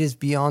me it is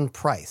beyond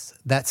price.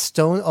 That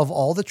stone of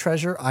all the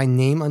treasure I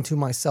name unto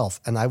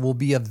myself, and I will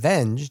be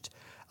avenged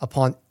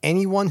upon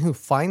anyone who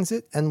finds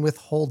it and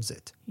withholds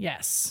it."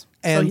 Yes.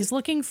 So And- he's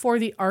looking for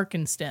the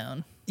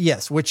Arkenstone.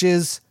 Yes, which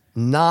is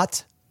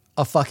not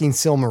a fucking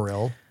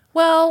Silmaril.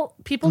 Well,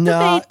 people No,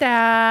 debate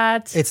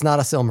that. It's not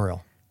a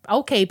Silmaril.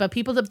 Okay, but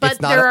but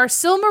It's not there a- are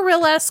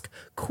Silmaril-esque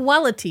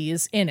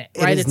qualities in it,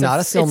 right? is not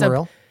a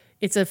Silmaril.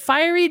 It's a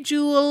fiery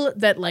jewel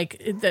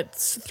that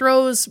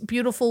throws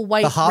beautiful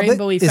white The Hobbit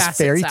rainbowy is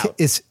facets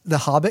out. The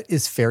Hobbit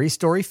is fairy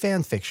story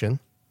fan fiction,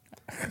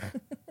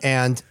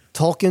 and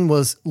Tolkien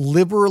was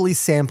liberally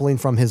sampling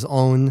from his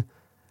own,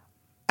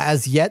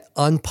 as yet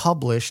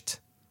unpublished,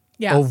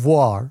 Yeah.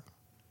 oeuvre,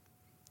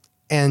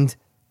 and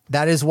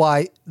that is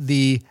why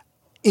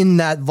in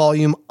that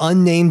volume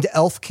unnamed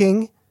Elf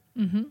King,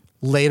 Mm-hmm.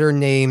 later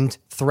named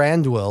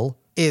Thranduil,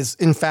 is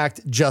in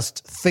fact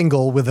just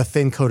Thingol with a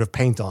thin coat of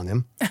paint on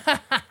him.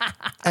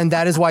 And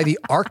that is why the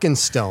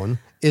Arkenstone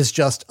is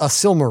just a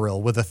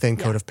Silmaril with a thin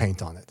coat of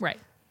paint on it. Right.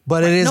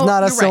 But it is No,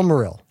 not a you're right.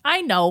 Silmaril.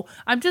 I know.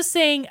 I'm just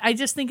saying, I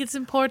just think it's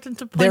important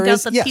to point There out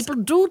is- that yes. people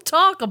do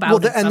talk about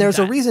Well, it and there's a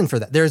sometimes. reason for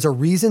that. There's a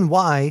reason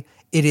why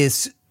it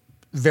is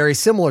very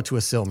similar to a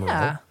Silmaril.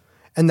 Yeah.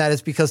 And that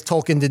is because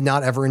Tolkien did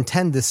not ever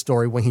intend this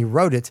story when he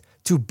wrote it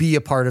to be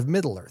a part of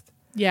Middle-earth.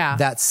 Yeah.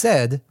 That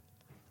said,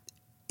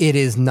 it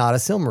is not a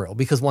Silmaril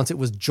because once it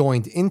was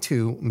joined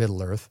into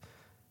Middle-earth,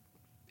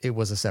 it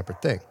was a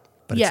separate thing.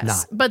 But yes, it's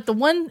not. but the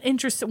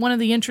one of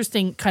the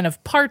interesting kind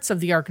of parts of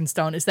the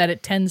Arkenstone is that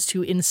it tends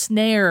to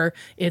ensnare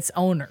its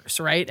owners,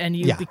 right? And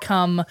you Yeah.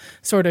 become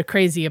sort of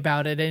crazy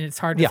about it, and it's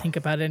hard to Yeah. think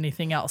about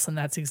anything else. And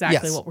that's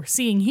exactly Yes. what we're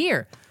seeing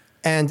here.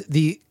 And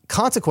the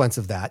consequence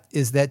of that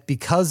is that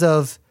because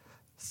of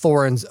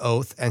Thorin's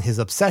oath and his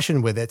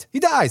obsession with it, he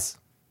dies.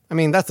 I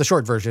mean, that's the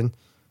short version.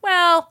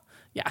 Well,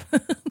 yeah.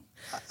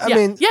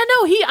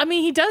 I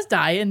mean, he does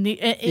die, and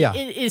Yeah.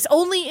 it is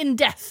only in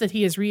death that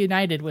he is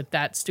reunited with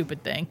that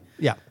stupid thing,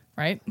 yeah.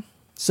 right?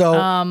 So,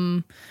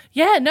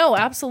 Yeah, no,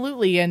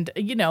 absolutely. And,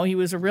 he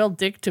was a real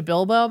dick to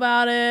Bilbo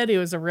about it. He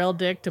was a real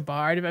dick to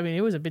Bard. I mean,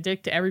 he was a big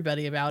dick to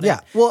everybody about it.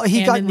 yeah. Well, he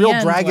And got in the real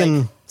end,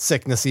 dragon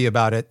sicknessy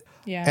about it.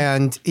 Yeah.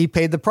 And he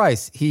paid the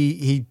price.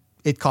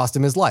 It cost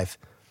him his life.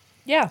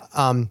 yeah.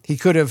 He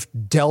could have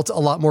dealt a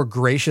lot more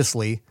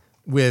graciously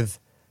with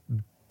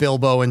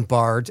Bilbo and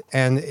Bard,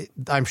 and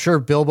I'm sure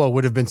Bilbo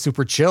would have been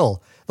super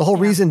chill. The whole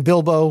reason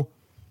Bilbo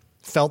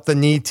felt the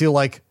need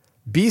to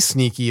be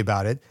sneaky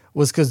about it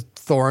was because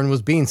Thorin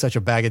was being such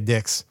a bag of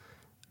dicks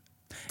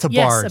to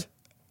Bard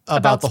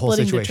about the whole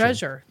splitting situation. the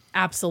treasure.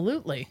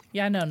 Absolutely.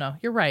 Yeah, no,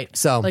 you're right.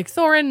 So-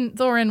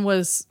 Thorin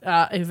was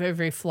a very,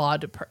 very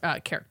flawed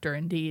character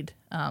indeed.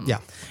 Yeah.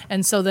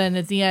 And so then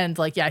at the end,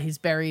 he's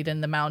buried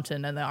in the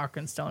mountain, and the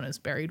Arkenstone is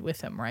buried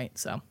with him, right?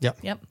 So Yep.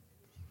 yep.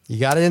 You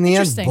got it in the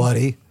end, Interesting.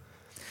 buddy.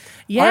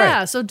 Yeah.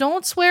 right. So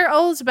don't swear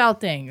oaths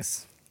about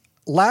things.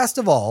 Last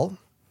of all,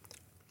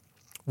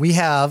 we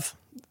have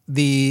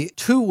the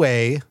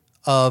two-way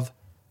of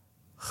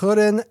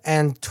Hurin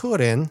and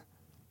Turin,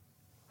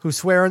 who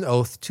swear an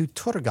oath to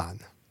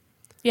Turgon.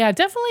 Yeah,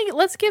 definitely.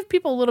 Let's give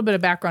people a little bit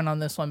of background on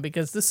this one,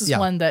 because this is Yeah.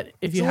 one that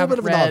if you It's a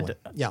little haven't bit of an odd read,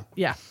 one. Yeah.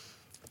 yeah,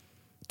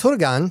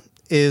 Turgon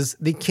is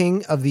the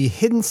king of the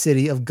hidden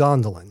city of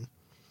Gondolin.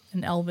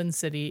 an elven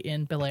city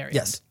in Beleriand.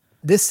 Yes.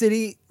 This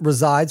city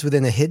resides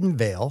within a hidden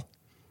vale,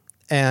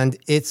 and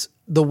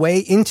the way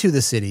into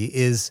the city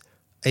is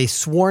a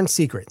sworn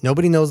secret.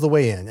 Nobody knows the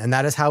way in, and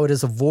that is how it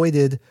has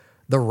avoided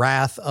the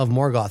wrath of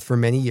Morgoth for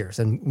many years.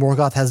 And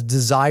Morgoth has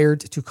desired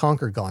to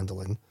conquer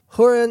Gondolin.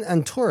 Hurin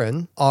and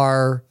Turin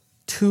are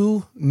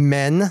two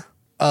men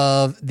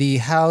of the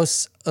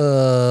house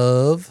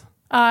of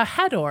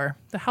Hador,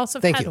 the House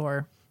of Thank you.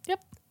 Hador. Yep.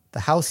 the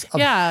house of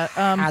Yeah,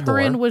 Hador.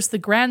 Hurin was the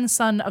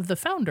grandson of the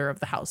founder of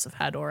the House of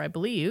Hador, I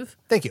believe.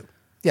 Thank you.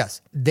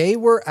 Yes, they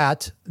were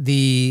at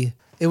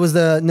it was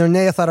the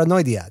Nirnea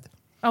Tharanoidiad,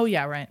 Oh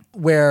yeah, right.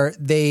 where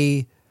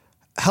they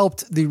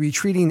helped the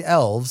retreating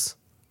elves.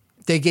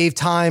 They gave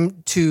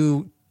time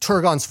to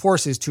Turgon's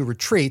forces to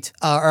retreat,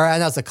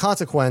 and as a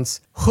consequence,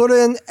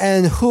 Hurin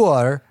and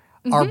Huar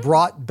are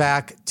brought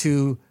back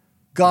to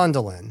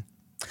Gondolin.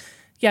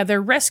 Yeah,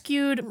 they're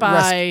rescued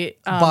by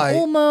by-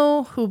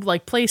 Ulmo, who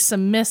placed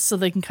some mists so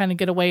they can kind of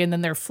get away, and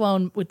then they're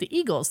flown with the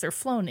eagles. They're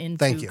flown into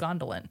Thank you.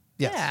 Gondolin.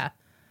 Yes. Yeah.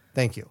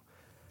 Thank you.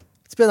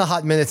 It's been a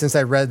hot minute since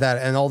I read that,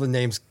 and all the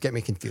names get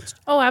me confused.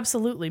 Oh,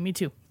 absolutely. Me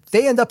too.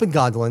 they end up in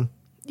Gondolin.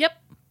 Yep.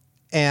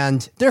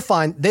 And they're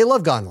fine. They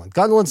love Gondolin.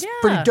 Gondolin's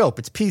pretty dope.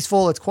 It's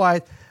peaceful. It's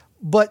quiet.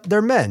 But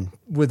they're men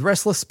with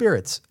restless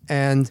spirits.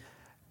 And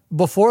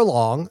before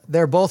long,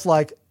 they're both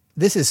like,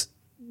 this is,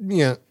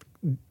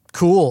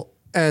 cool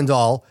and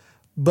all,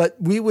 but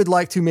we would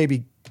like to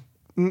maybe,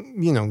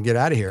 get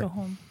out of here. Go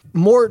home.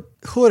 More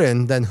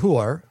Hurin than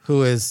Huar,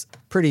 who is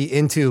pretty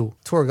into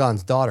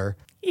Turgon's daughter.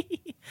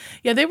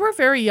 Yeah, they were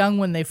very young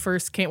when they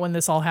first came, when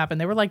this all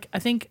happened. They were like, I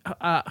think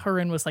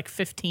Hurin was like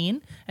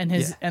 15 and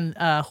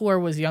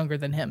Huar was younger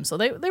than him. So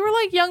they were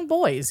like young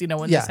boys,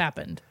 when this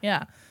happened.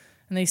 Yeah.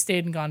 And they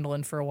stayed in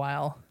Gondolin for a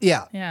while.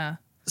 Yeah. Yeah.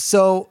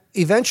 So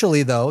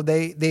eventually, though,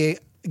 they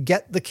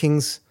get the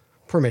king's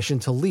permission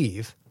to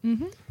leave,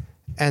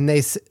 and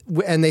they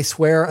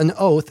swear an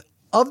oath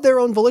of their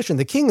own volition.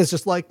 The king is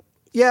just like,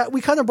 yeah,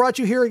 we kind of brought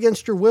you here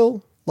against your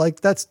will.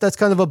 Like that's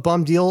kind of a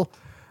bum deal.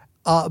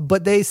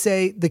 But they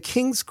say the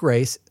king's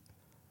grace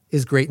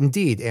is great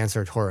indeed,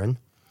 answered Hurin.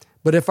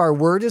 But if our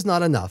word is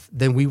not enough,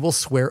 then we will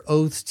swear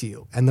oaths to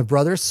you. And the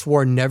brothers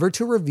swore never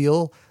to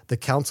reveal the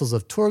counsels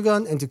of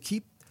Turgon and to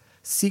keep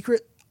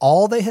secret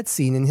all they had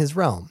seen in his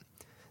realm.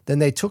 Then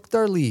they took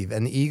their leave,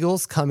 and the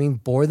eagles coming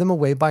bore them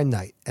away by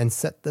night and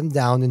set them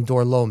down in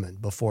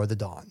Dorloman before the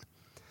dawn.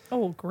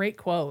 Oh, great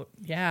quote.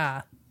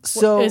 Yeah.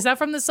 So is that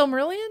from the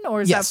Silmarillion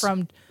or is that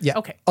from? Yeah.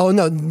 Okay. Oh,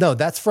 no,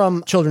 that's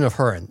from Children of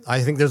Hurin.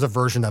 I think there's a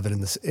version of it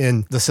in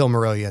the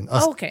Silmarillion.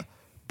 Okay.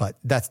 But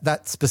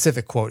that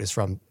specific quote is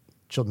from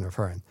Children of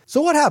Hurin. So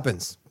what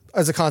happens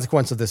as a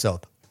consequence of this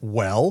oath?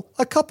 Well,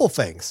 a couple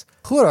things.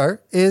 Hurar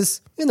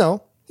is, he's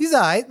all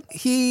right.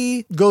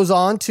 He goes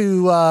on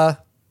to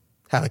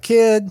have a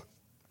kid,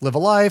 live a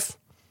life.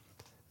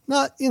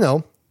 Not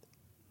too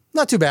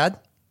bad.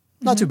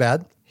 Not too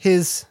bad.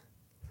 Yes,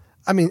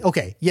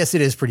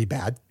 it is pretty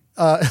bad.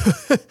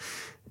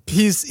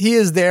 He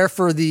is there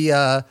for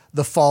the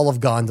fall of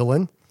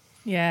Gondolin.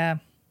 Yeah,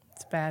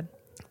 it's bad.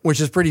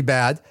 Which is pretty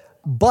bad.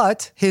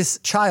 But his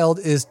child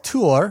is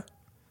Tuor,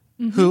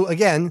 who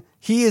again,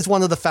 he is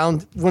one of the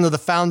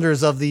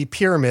founders of the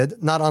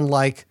pyramid, not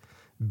unlike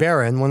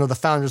Beren, one of the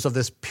founders of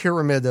this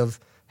pyramid of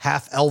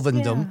half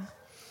elvendom. Yeah.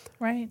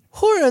 Right.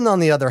 Hurin, on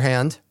the other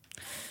hand,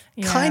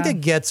 kind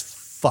of gets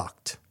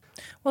fucked.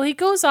 Well, he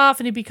goes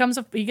off and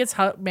he gets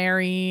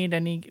married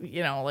and he,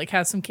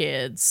 has some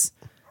kids.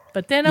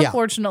 But then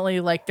unfortunately,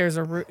 there's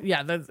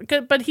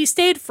but he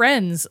stayed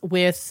friends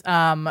with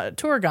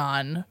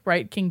Turgon,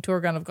 right? King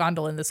Turgon of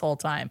Gondolin this whole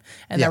time.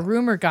 And the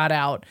rumor got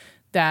out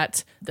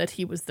that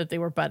they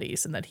were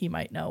buddies and that he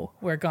might know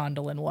where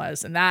Gondolin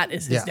was. And that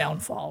is his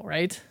downfall,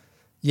 right?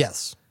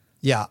 Yes.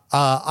 Yeah.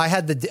 I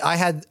had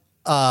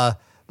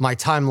my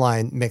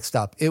timeline mixed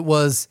up. It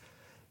was,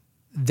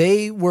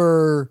 they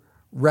were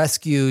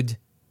rescued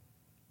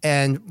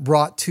and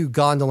brought to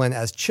Gondolin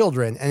as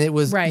children. And it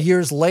was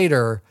years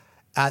later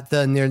at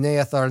the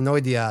Nirneath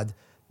Arnoediad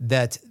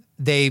that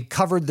they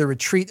covered the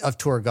retreat of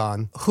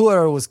Turgon.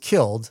 Huar was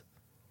killed.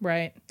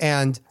 Right.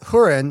 And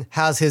Hurin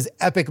has his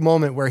epic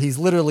moment where he's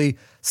literally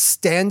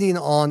standing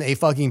on a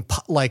fucking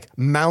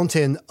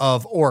mountain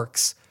of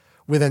orcs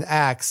with an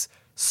axe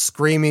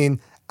screaming,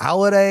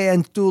 Aure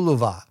and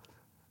Tuluva,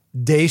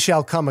 day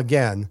shall come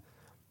again,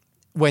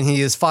 when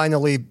he is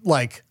finally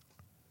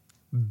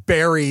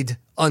buried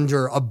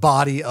under a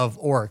body of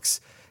orcs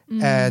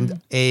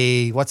and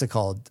a, what's it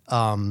called?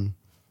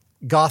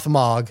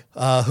 Gothmog,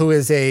 who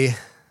is a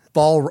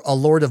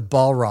lord of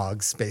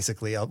Balrogs,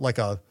 basically,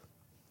 a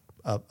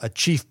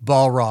chief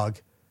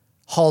Balrog,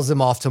 hauls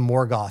him off to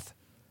Morgoth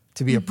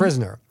to be a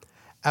prisoner.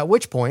 At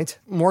which point,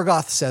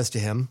 Morgoth says to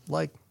him,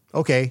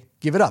 okay,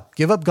 give it up.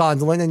 Give up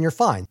Gondolin and you're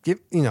fine.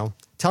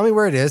 Tell me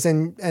where it is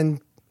and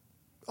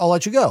I'll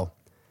let you go.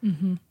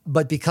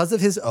 But because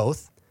of his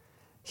oath,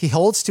 he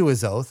holds to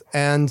his oath.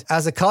 And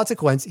as a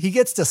consequence, he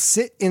gets to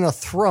sit in a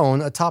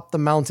throne atop the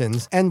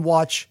mountains and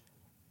watch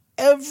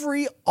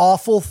every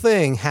awful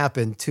thing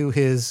happen to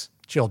his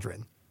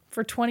children.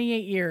 For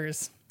 28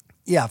 years.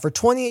 Yeah, for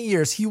 28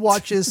 years, he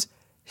watches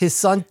his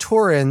son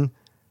Turin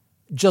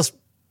just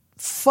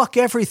fuck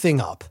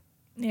everything up.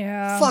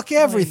 Yeah. Fuck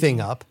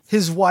everything up.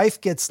 His wife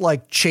gets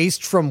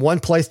chased from one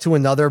place to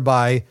another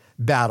by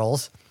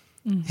battles.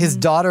 His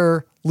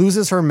daughter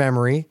loses her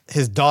memory.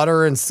 His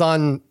daughter and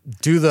son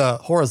do the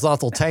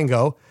horizontal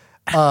tango.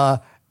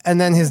 And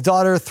then his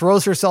daughter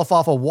throws herself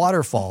off a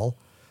waterfall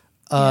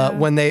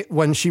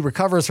when she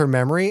recovers her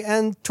memory.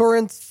 And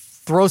Turin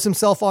throws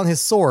himself on his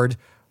sword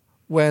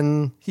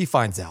when he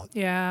finds out.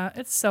 Yeah,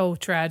 it's so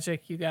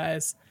tragic, you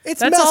guys.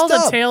 That's all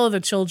up. the tale of the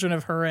children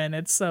of Hurin.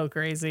 It's so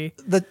crazy.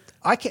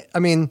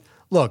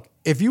 Look,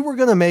 if you were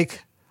going to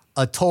make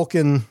a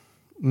Tolkien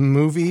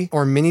movie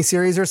or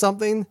miniseries or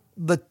something,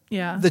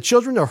 the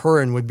Children of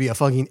Hurin would be a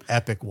fucking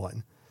epic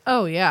one.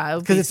 Oh yeah,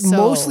 because it's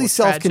mostly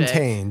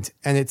self-contained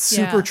and it's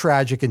super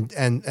tragic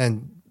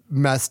and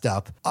messed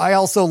up. I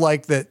also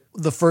like that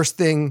the first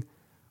thing,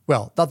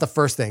 well, not the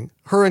first thing,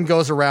 Hurin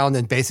goes around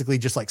and basically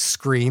just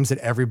screams at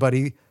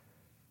everybody.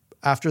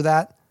 After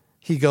that,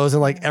 he goes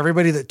and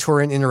everybody that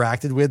Turin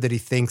interacted with that he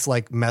thinks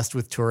messed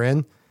with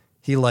Turin,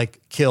 he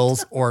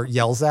kills or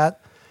yells at.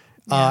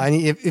 And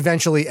he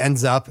eventually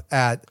ends up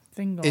at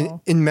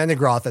Thingol. in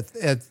Menegroth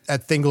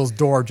at Thingol's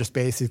door, just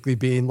basically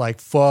being like,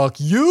 fuck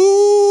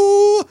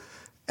you.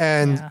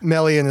 And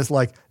Melian is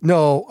like,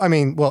 no, I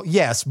mean, well,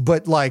 yes,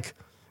 but like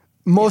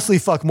mostly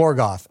fuck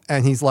Morgoth.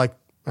 And he's like,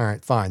 all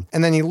right, fine.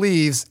 And then he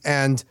leaves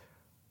and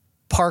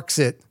parks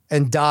it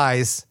and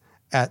dies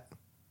at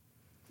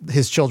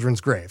his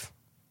children's grave.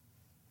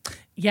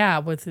 Yeah,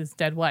 with his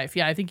dead wife.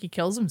 Yeah, I think he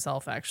kills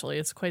himself, actually.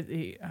 It's quite...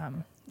 He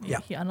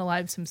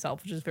unalives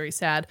himself, which is very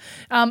sad.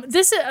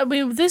 This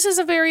is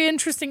a very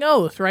interesting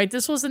oath, right?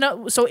 This was an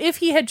oath. So if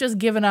he had just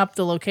given up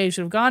the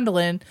location of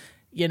Gondolin,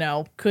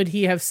 could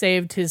he have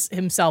saved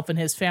himself and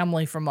his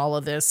family from all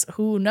of this?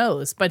 Who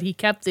knows? But he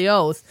kept the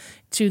oath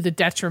to the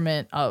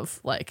detriment of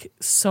like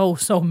so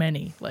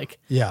many. Like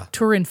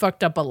Turin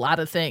fucked up a lot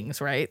of things,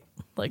 right?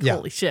 Like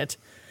holy shit.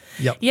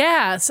 Yep.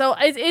 Yeah, so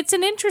it's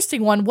an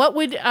interesting one. What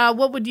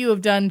would you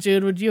have done,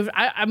 Jude? Would you have?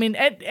 I mean,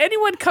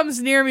 anyone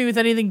comes near me with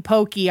anything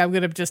pokey, I'm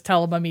gonna just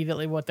tell them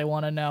immediately what they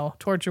want to know.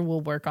 Torture will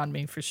work on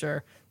me for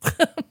sure.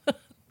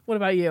 What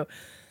about you?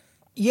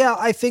 Yeah,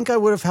 I think I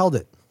would have held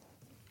it.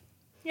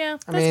 Yeah,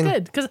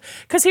 that's good.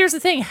 Because here's the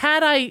thing: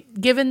 had I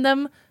given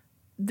them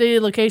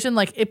the location,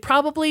 like it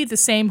probably the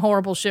same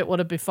horrible shit would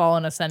have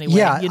befallen us anyway.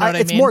 Yeah, you know what I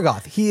mean? It's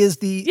Morgoth. He is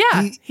the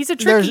he's a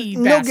tricky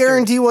There's bastard. no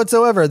guarantee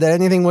whatsoever that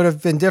anything would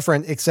have been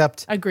different,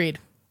 except Agreed.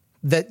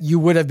 that you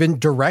would have been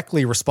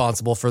directly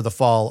responsible for the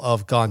fall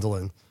of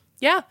Gondolin.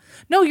 Yeah,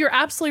 no, you're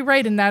absolutely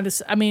right, and that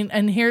is, I mean,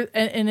 and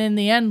in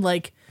the end,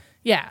 like,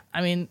 yeah,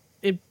 I mean,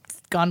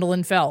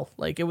 Gondolin fell,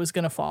 like it was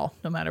gonna fall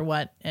no matter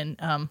what, and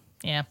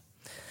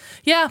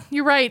yeah,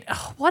 you're right.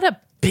 Oh, what a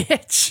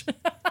bitch.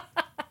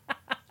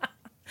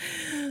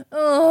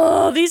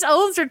 Oh, these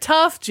oaths are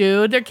tough,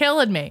 Jude. They're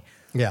killing me.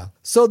 Yeah.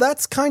 So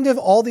that's kind of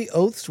all the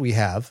oaths we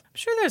have. I'm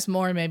sure there's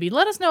more, maybe.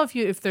 Let us know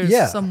if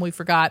there's some we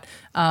forgot.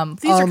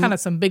 These are kind of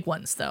some big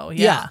ones, though.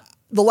 Yeah.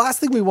 The last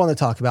thing we want to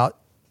talk about,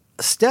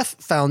 Steph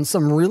found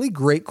some really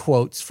great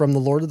quotes from The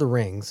Lord of the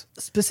Rings,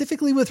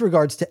 specifically with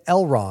regards to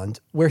Elrond,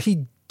 where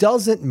he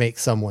doesn't make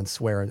someone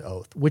swear an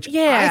oath, which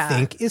I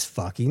think is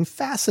fucking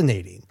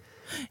fascinating.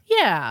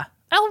 Yeah.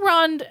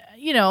 Elrond,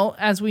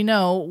 as we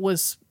know,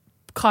 was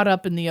caught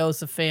up in the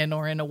oaths of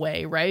Feanor in a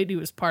way, right? He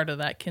was part of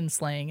that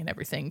kinslaying and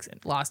everything,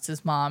 lost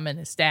his mom and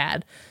his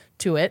dad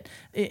to it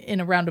in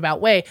a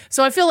roundabout way.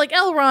 So I feel like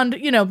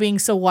Elrond, being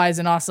so wise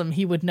and awesome,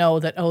 he would know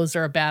that oaths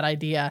are a bad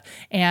idea.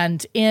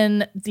 And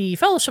in the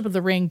Fellowship of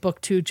the Ring, Book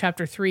 2,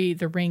 Chapter 3,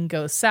 The Ring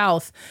Goes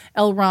South,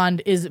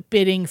 Elrond is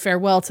bidding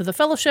farewell to the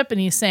Fellowship,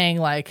 and he's saying,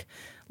 like,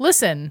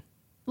 listen,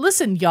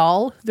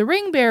 y'all, the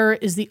ring bearer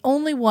is the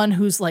only one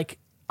who's, like,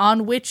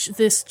 on which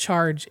this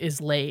charge is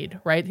laid,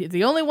 right?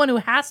 The only one who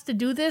has to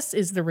do this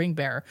is the ring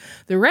bearer.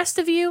 The rest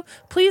of you,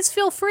 please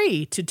feel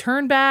free to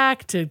turn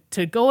back, to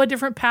go a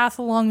different path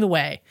along the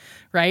way,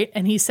 right?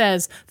 And he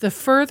says, the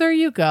further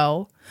you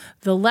go,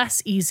 the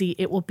less easy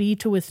it will be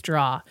to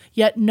withdraw.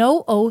 Yet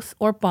no oath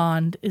or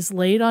bond is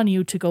laid on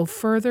you to go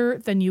further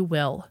than you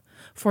will,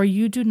 for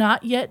you do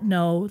not yet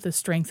know the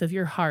strength of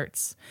your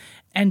hearts,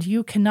 and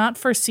you cannot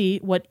foresee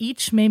what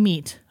each may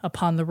meet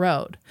upon the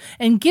road.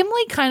 And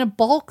Gimli kind of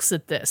balks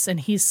at this,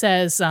 and he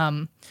says,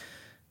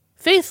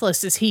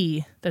 faithless is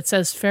he that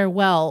says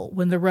farewell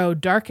when the road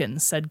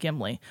darkens, said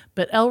Gimli.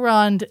 But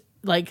Elrond,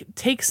 like,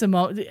 takes a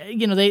moment,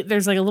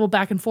 there's like a little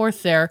back and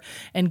forth there,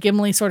 and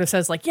Gimli sort of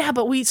says, like, yeah,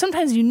 but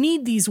sometimes you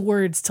need these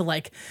words to,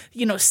 like,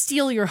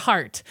 steal your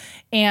heart.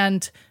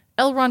 And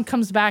Elrond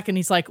comes back, and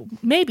he's like,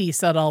 maybe,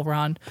 said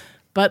Elrond,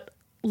 but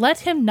let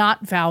him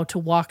not vow to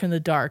walk in the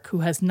dark who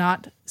has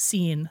not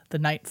seen the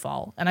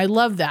nightfall. And I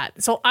love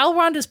that. So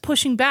Elrond is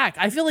pushing back.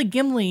 I feel like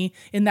Gimli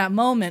in that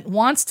moment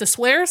wants to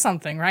swear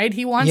something, right?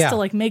 He wants to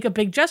like make a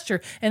big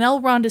gesture. And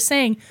Elrond is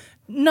saying,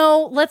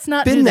 no, let's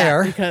not do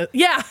that. Because,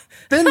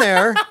 Been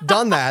there,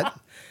 done that.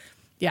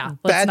 Yeah.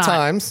 Bad not.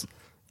 times.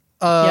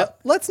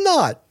 Let's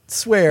not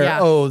swear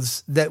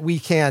oaths that we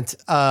can't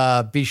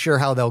be sure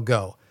how they'll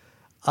go.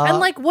 And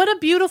like, what a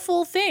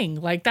beautiful thing.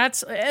 Like I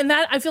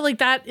feel like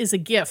that is a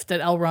gift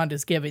that Elrond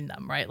is giving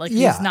them, right? Like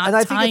he's not and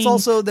I think it's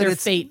also that their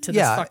fate to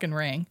this fucking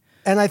ring.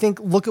 And I think,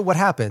 look at what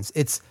happens.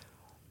 It's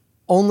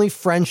only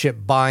friendship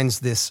binds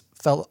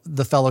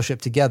the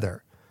fellowship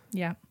together.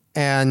 Yeah.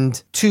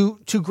 And to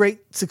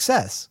great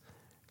success.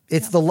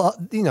 It's the love,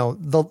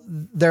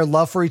 their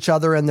love for each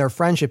other and their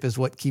friendship is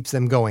what keeps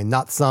them going.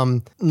 Not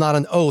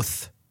an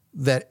oath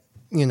that,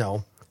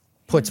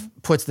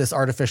 puts this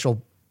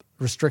artificial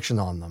restriction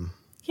on them.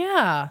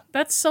 Yeah,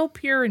 that's so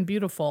pure and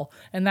beautiful.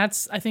 And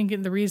that's, I think,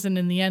 the reason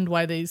in the end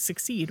why they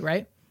succeed,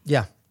 right?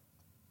 Yeah.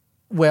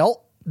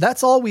 Well,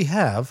 that's all we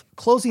have.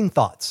 Closing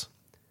thoughts.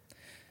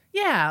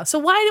 Yeah. So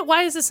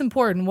why is this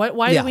important?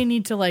 Why do we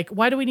need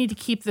to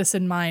keep this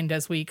in mind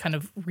as we kind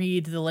of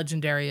read the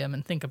Legendarium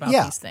and think about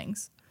these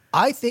things?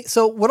 I think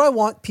so. What I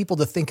want people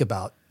to think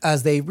about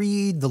as they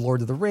read The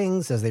Lord of the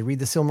Rings, as they read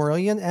the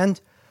Silmarillion,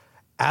 and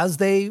as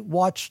they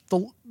watch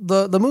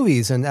the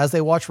movies and as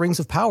they watch Rings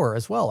of Power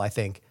as well, I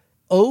think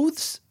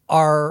oaths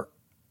are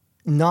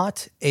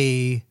not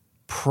a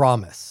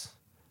promise.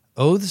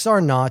 Oaths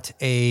are not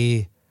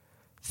a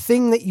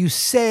thing that you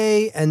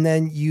say and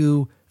then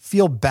you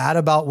feel bad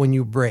about when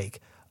you break.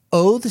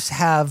 Oaths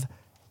have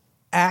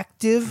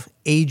active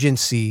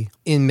agency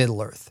in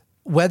Middle-earth.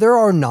 Whether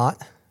or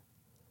not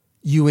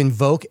you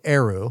invoke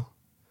Eru,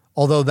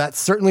 although that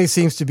certainly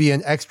seems to be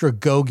an extra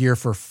go gear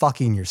for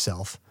fucking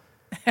yourself.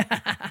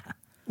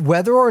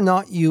 Whether or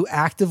not you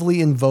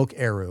actively invoke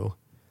Eru,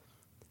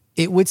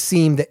 it would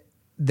seem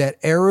that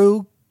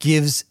Eru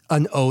gives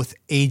an oath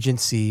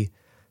agency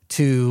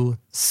to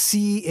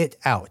see it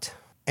out.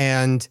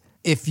 And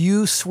if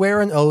you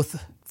swear an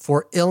oath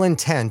for ill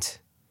intent,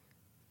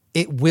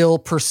 it will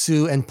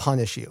pursue and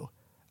punish you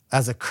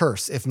as a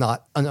curse, if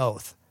not an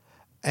oath.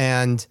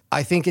 And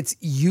I think it's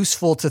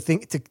useful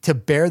to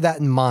bear that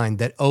in mind,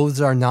 that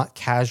oaths are not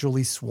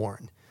casually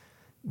sworn.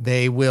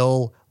 They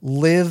will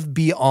live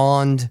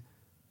beyond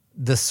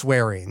the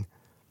swearing.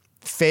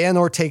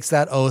 Feanor takes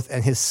that oath,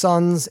 and his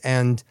sons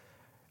and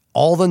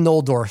all the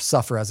Noldor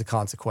suffer as a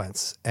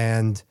consequence.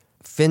 And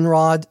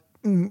Finrod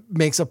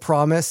makes a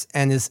promise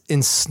and is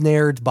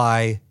ensnared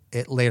by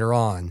it later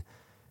on.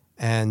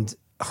 And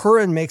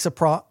Hurin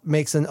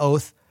makes an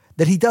oath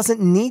that he doesn't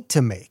need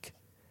to make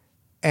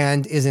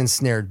and is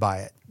ensnared by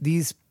it.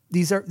 These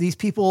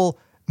people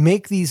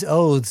make these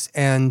oaths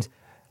and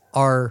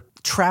are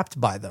trapped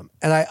by them.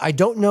 And I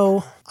don't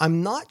know,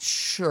 I'm not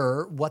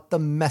sure what the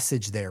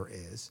message there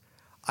is.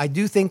 I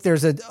do think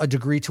there's a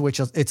degree to which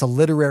it's a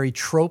literary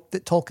trope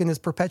that Tolkien is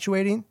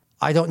perpetuating.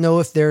 I don't know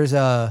if there's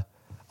a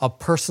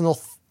personal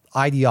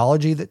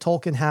ideology that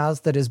Tolkien has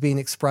that is being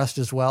expressed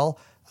as well.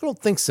 I don't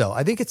think so.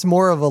 I think it's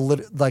more of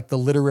like the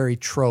literary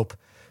trope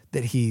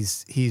that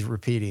he's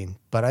repeating.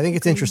 But I think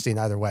it's interesting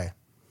either way.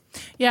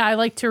 Yeah, I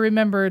like to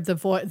remember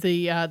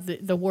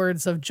the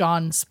words of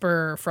John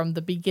Spur from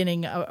the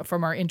beginning,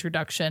 from our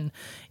introduction.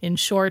 In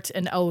short,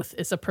 an oath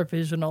is a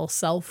provisional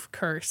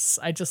self-curse.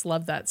 I just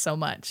love that so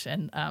much,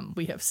 and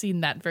we have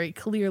seen that very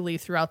clearly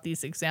throughout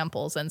these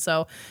examples. And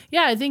so,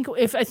 yeah, I think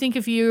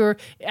if you're,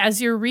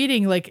 as you're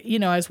reading, like, you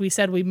know, as we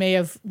said, we may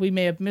have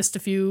missed a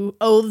few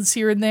oaths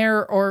here and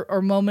there,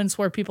 or moments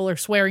where people are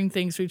swearing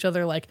things to each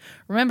other. Like,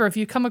 remember, if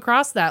you come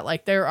across that,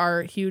 like, there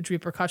are huge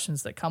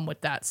repercussions that come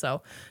with that.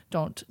 So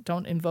don't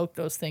invoke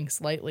those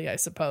things lightly, I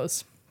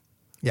suppose.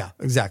 Yeah,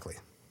 exactly.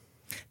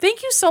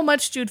 Thank you so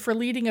much, Jude, for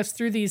leading us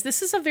through these.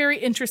 This is a very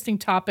interesting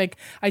topic.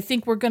 I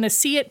think we're going to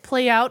see it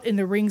play out in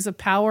the Rings of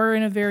Power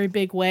in a very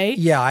big way.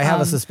 Yeah, I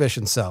have a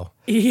suspicion so.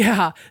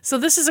 Yeah. So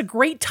this is a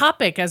great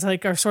topic as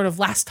like our sort of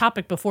last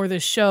topic before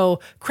this show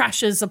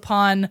crashes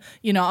upon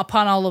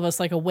all of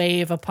us like a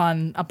wave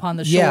upon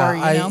the shore.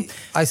 Yeah,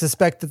 I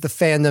suspect that the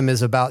fandom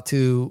is about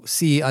to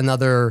see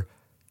another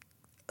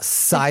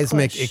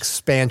seismic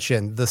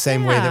expansion the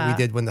same way that we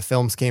did when the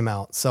films came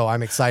out. So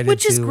I'm excited.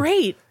 Which is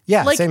great.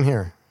 Yeah, same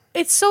here.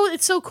 It's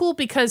so cool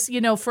because, you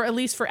know, for at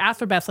least for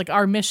Atherbeth, like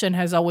our mission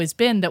has always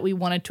been that we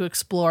wanted to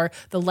explore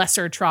the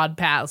lesser trod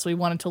paths. We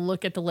wanted to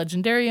look at the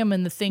Legendarium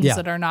and the things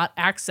that are not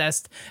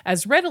accessed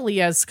as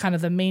readily as kind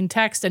of the main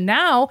text. And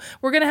now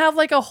we're going to have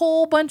like a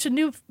whole bunch of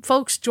new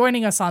folks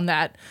joining us on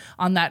that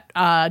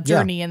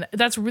journey. Yeah. And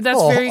that's very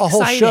exciting. A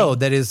whole show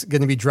that is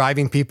going to be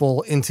driving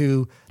people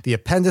into the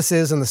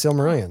appendices and the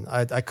Silmarillion.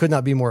 I could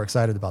not be more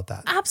excited about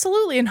that.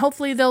 Absolutely. And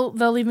hopefully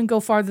they'll even go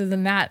farther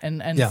than that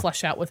and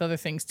flesh out with other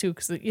things too.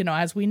 Because, you know,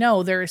 as we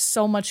know, there is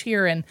so much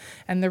here. And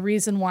the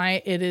reason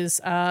why it is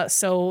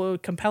so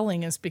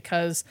compelling is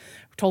because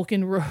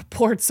Tolkien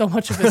poured so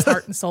much of his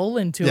heart and soul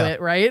into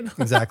it, right?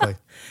 Exactly.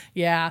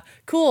 Yeah.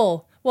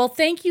 Cool. Well,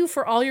 thank you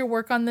for all your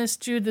work on this,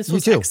 Jude. This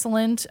was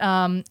excellent.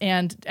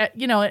 And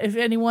you know, if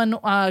anyone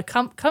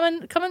come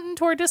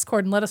into our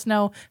Discord and let us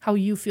know how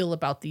you feel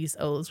about these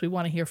oaths. We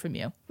want to hear from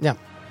you. Yeah.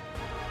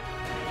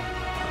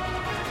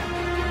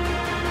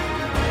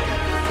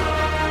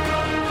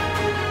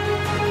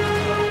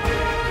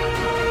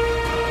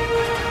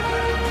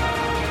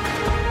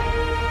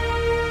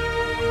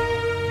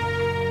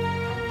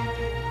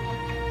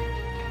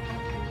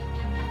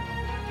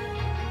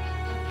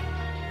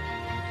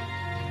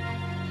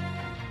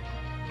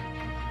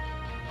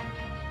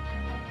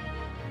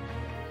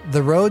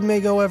 The road may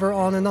go ever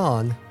on and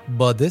on,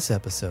 but this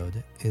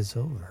episode is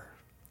over.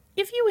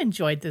 If you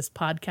enjoyed this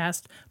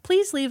podcast,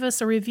 please leave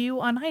us a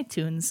review on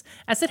iTunes,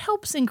 as it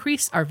helps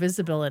increase our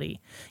visibility.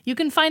 You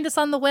can find us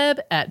on the web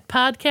at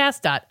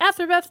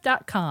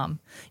podcast.atherbeth.com.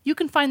 You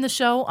can find the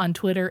show on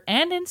Twitter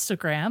and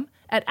Instagram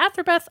at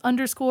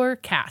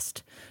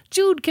Atherbeth_cast.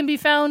 Jude can be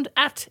found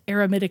at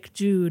Eremitic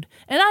Jude,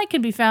 and I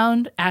can be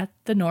found at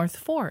the North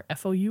 4,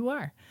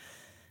 Four.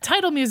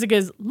 Title music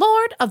is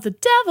Lord of the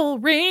Devil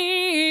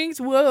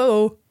Rings,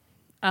 whoa,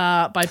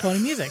 by Pony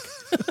Music,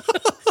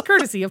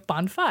 courtesy of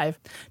Bond 5.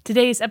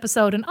 Today's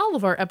episode and all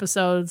of our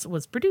episodes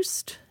was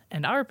produced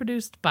and are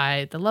produced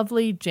by the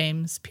lovely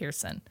James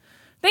Pearson.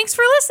 Thanks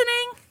for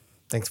listening.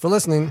 Thanks for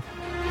listening.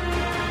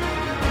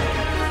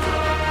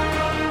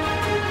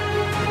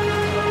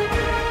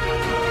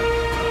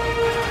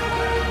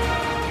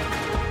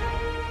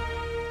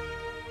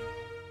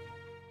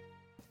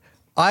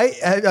 I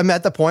am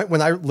at the point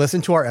when I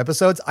listen to our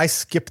episodes, I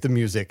skip the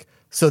music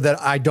so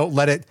that I don't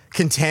let it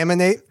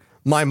contaminate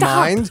my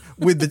mind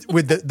with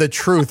the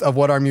truth of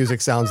what our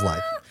music sounds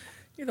like.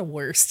 You're the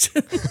worst.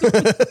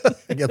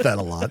 I get that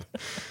a lot.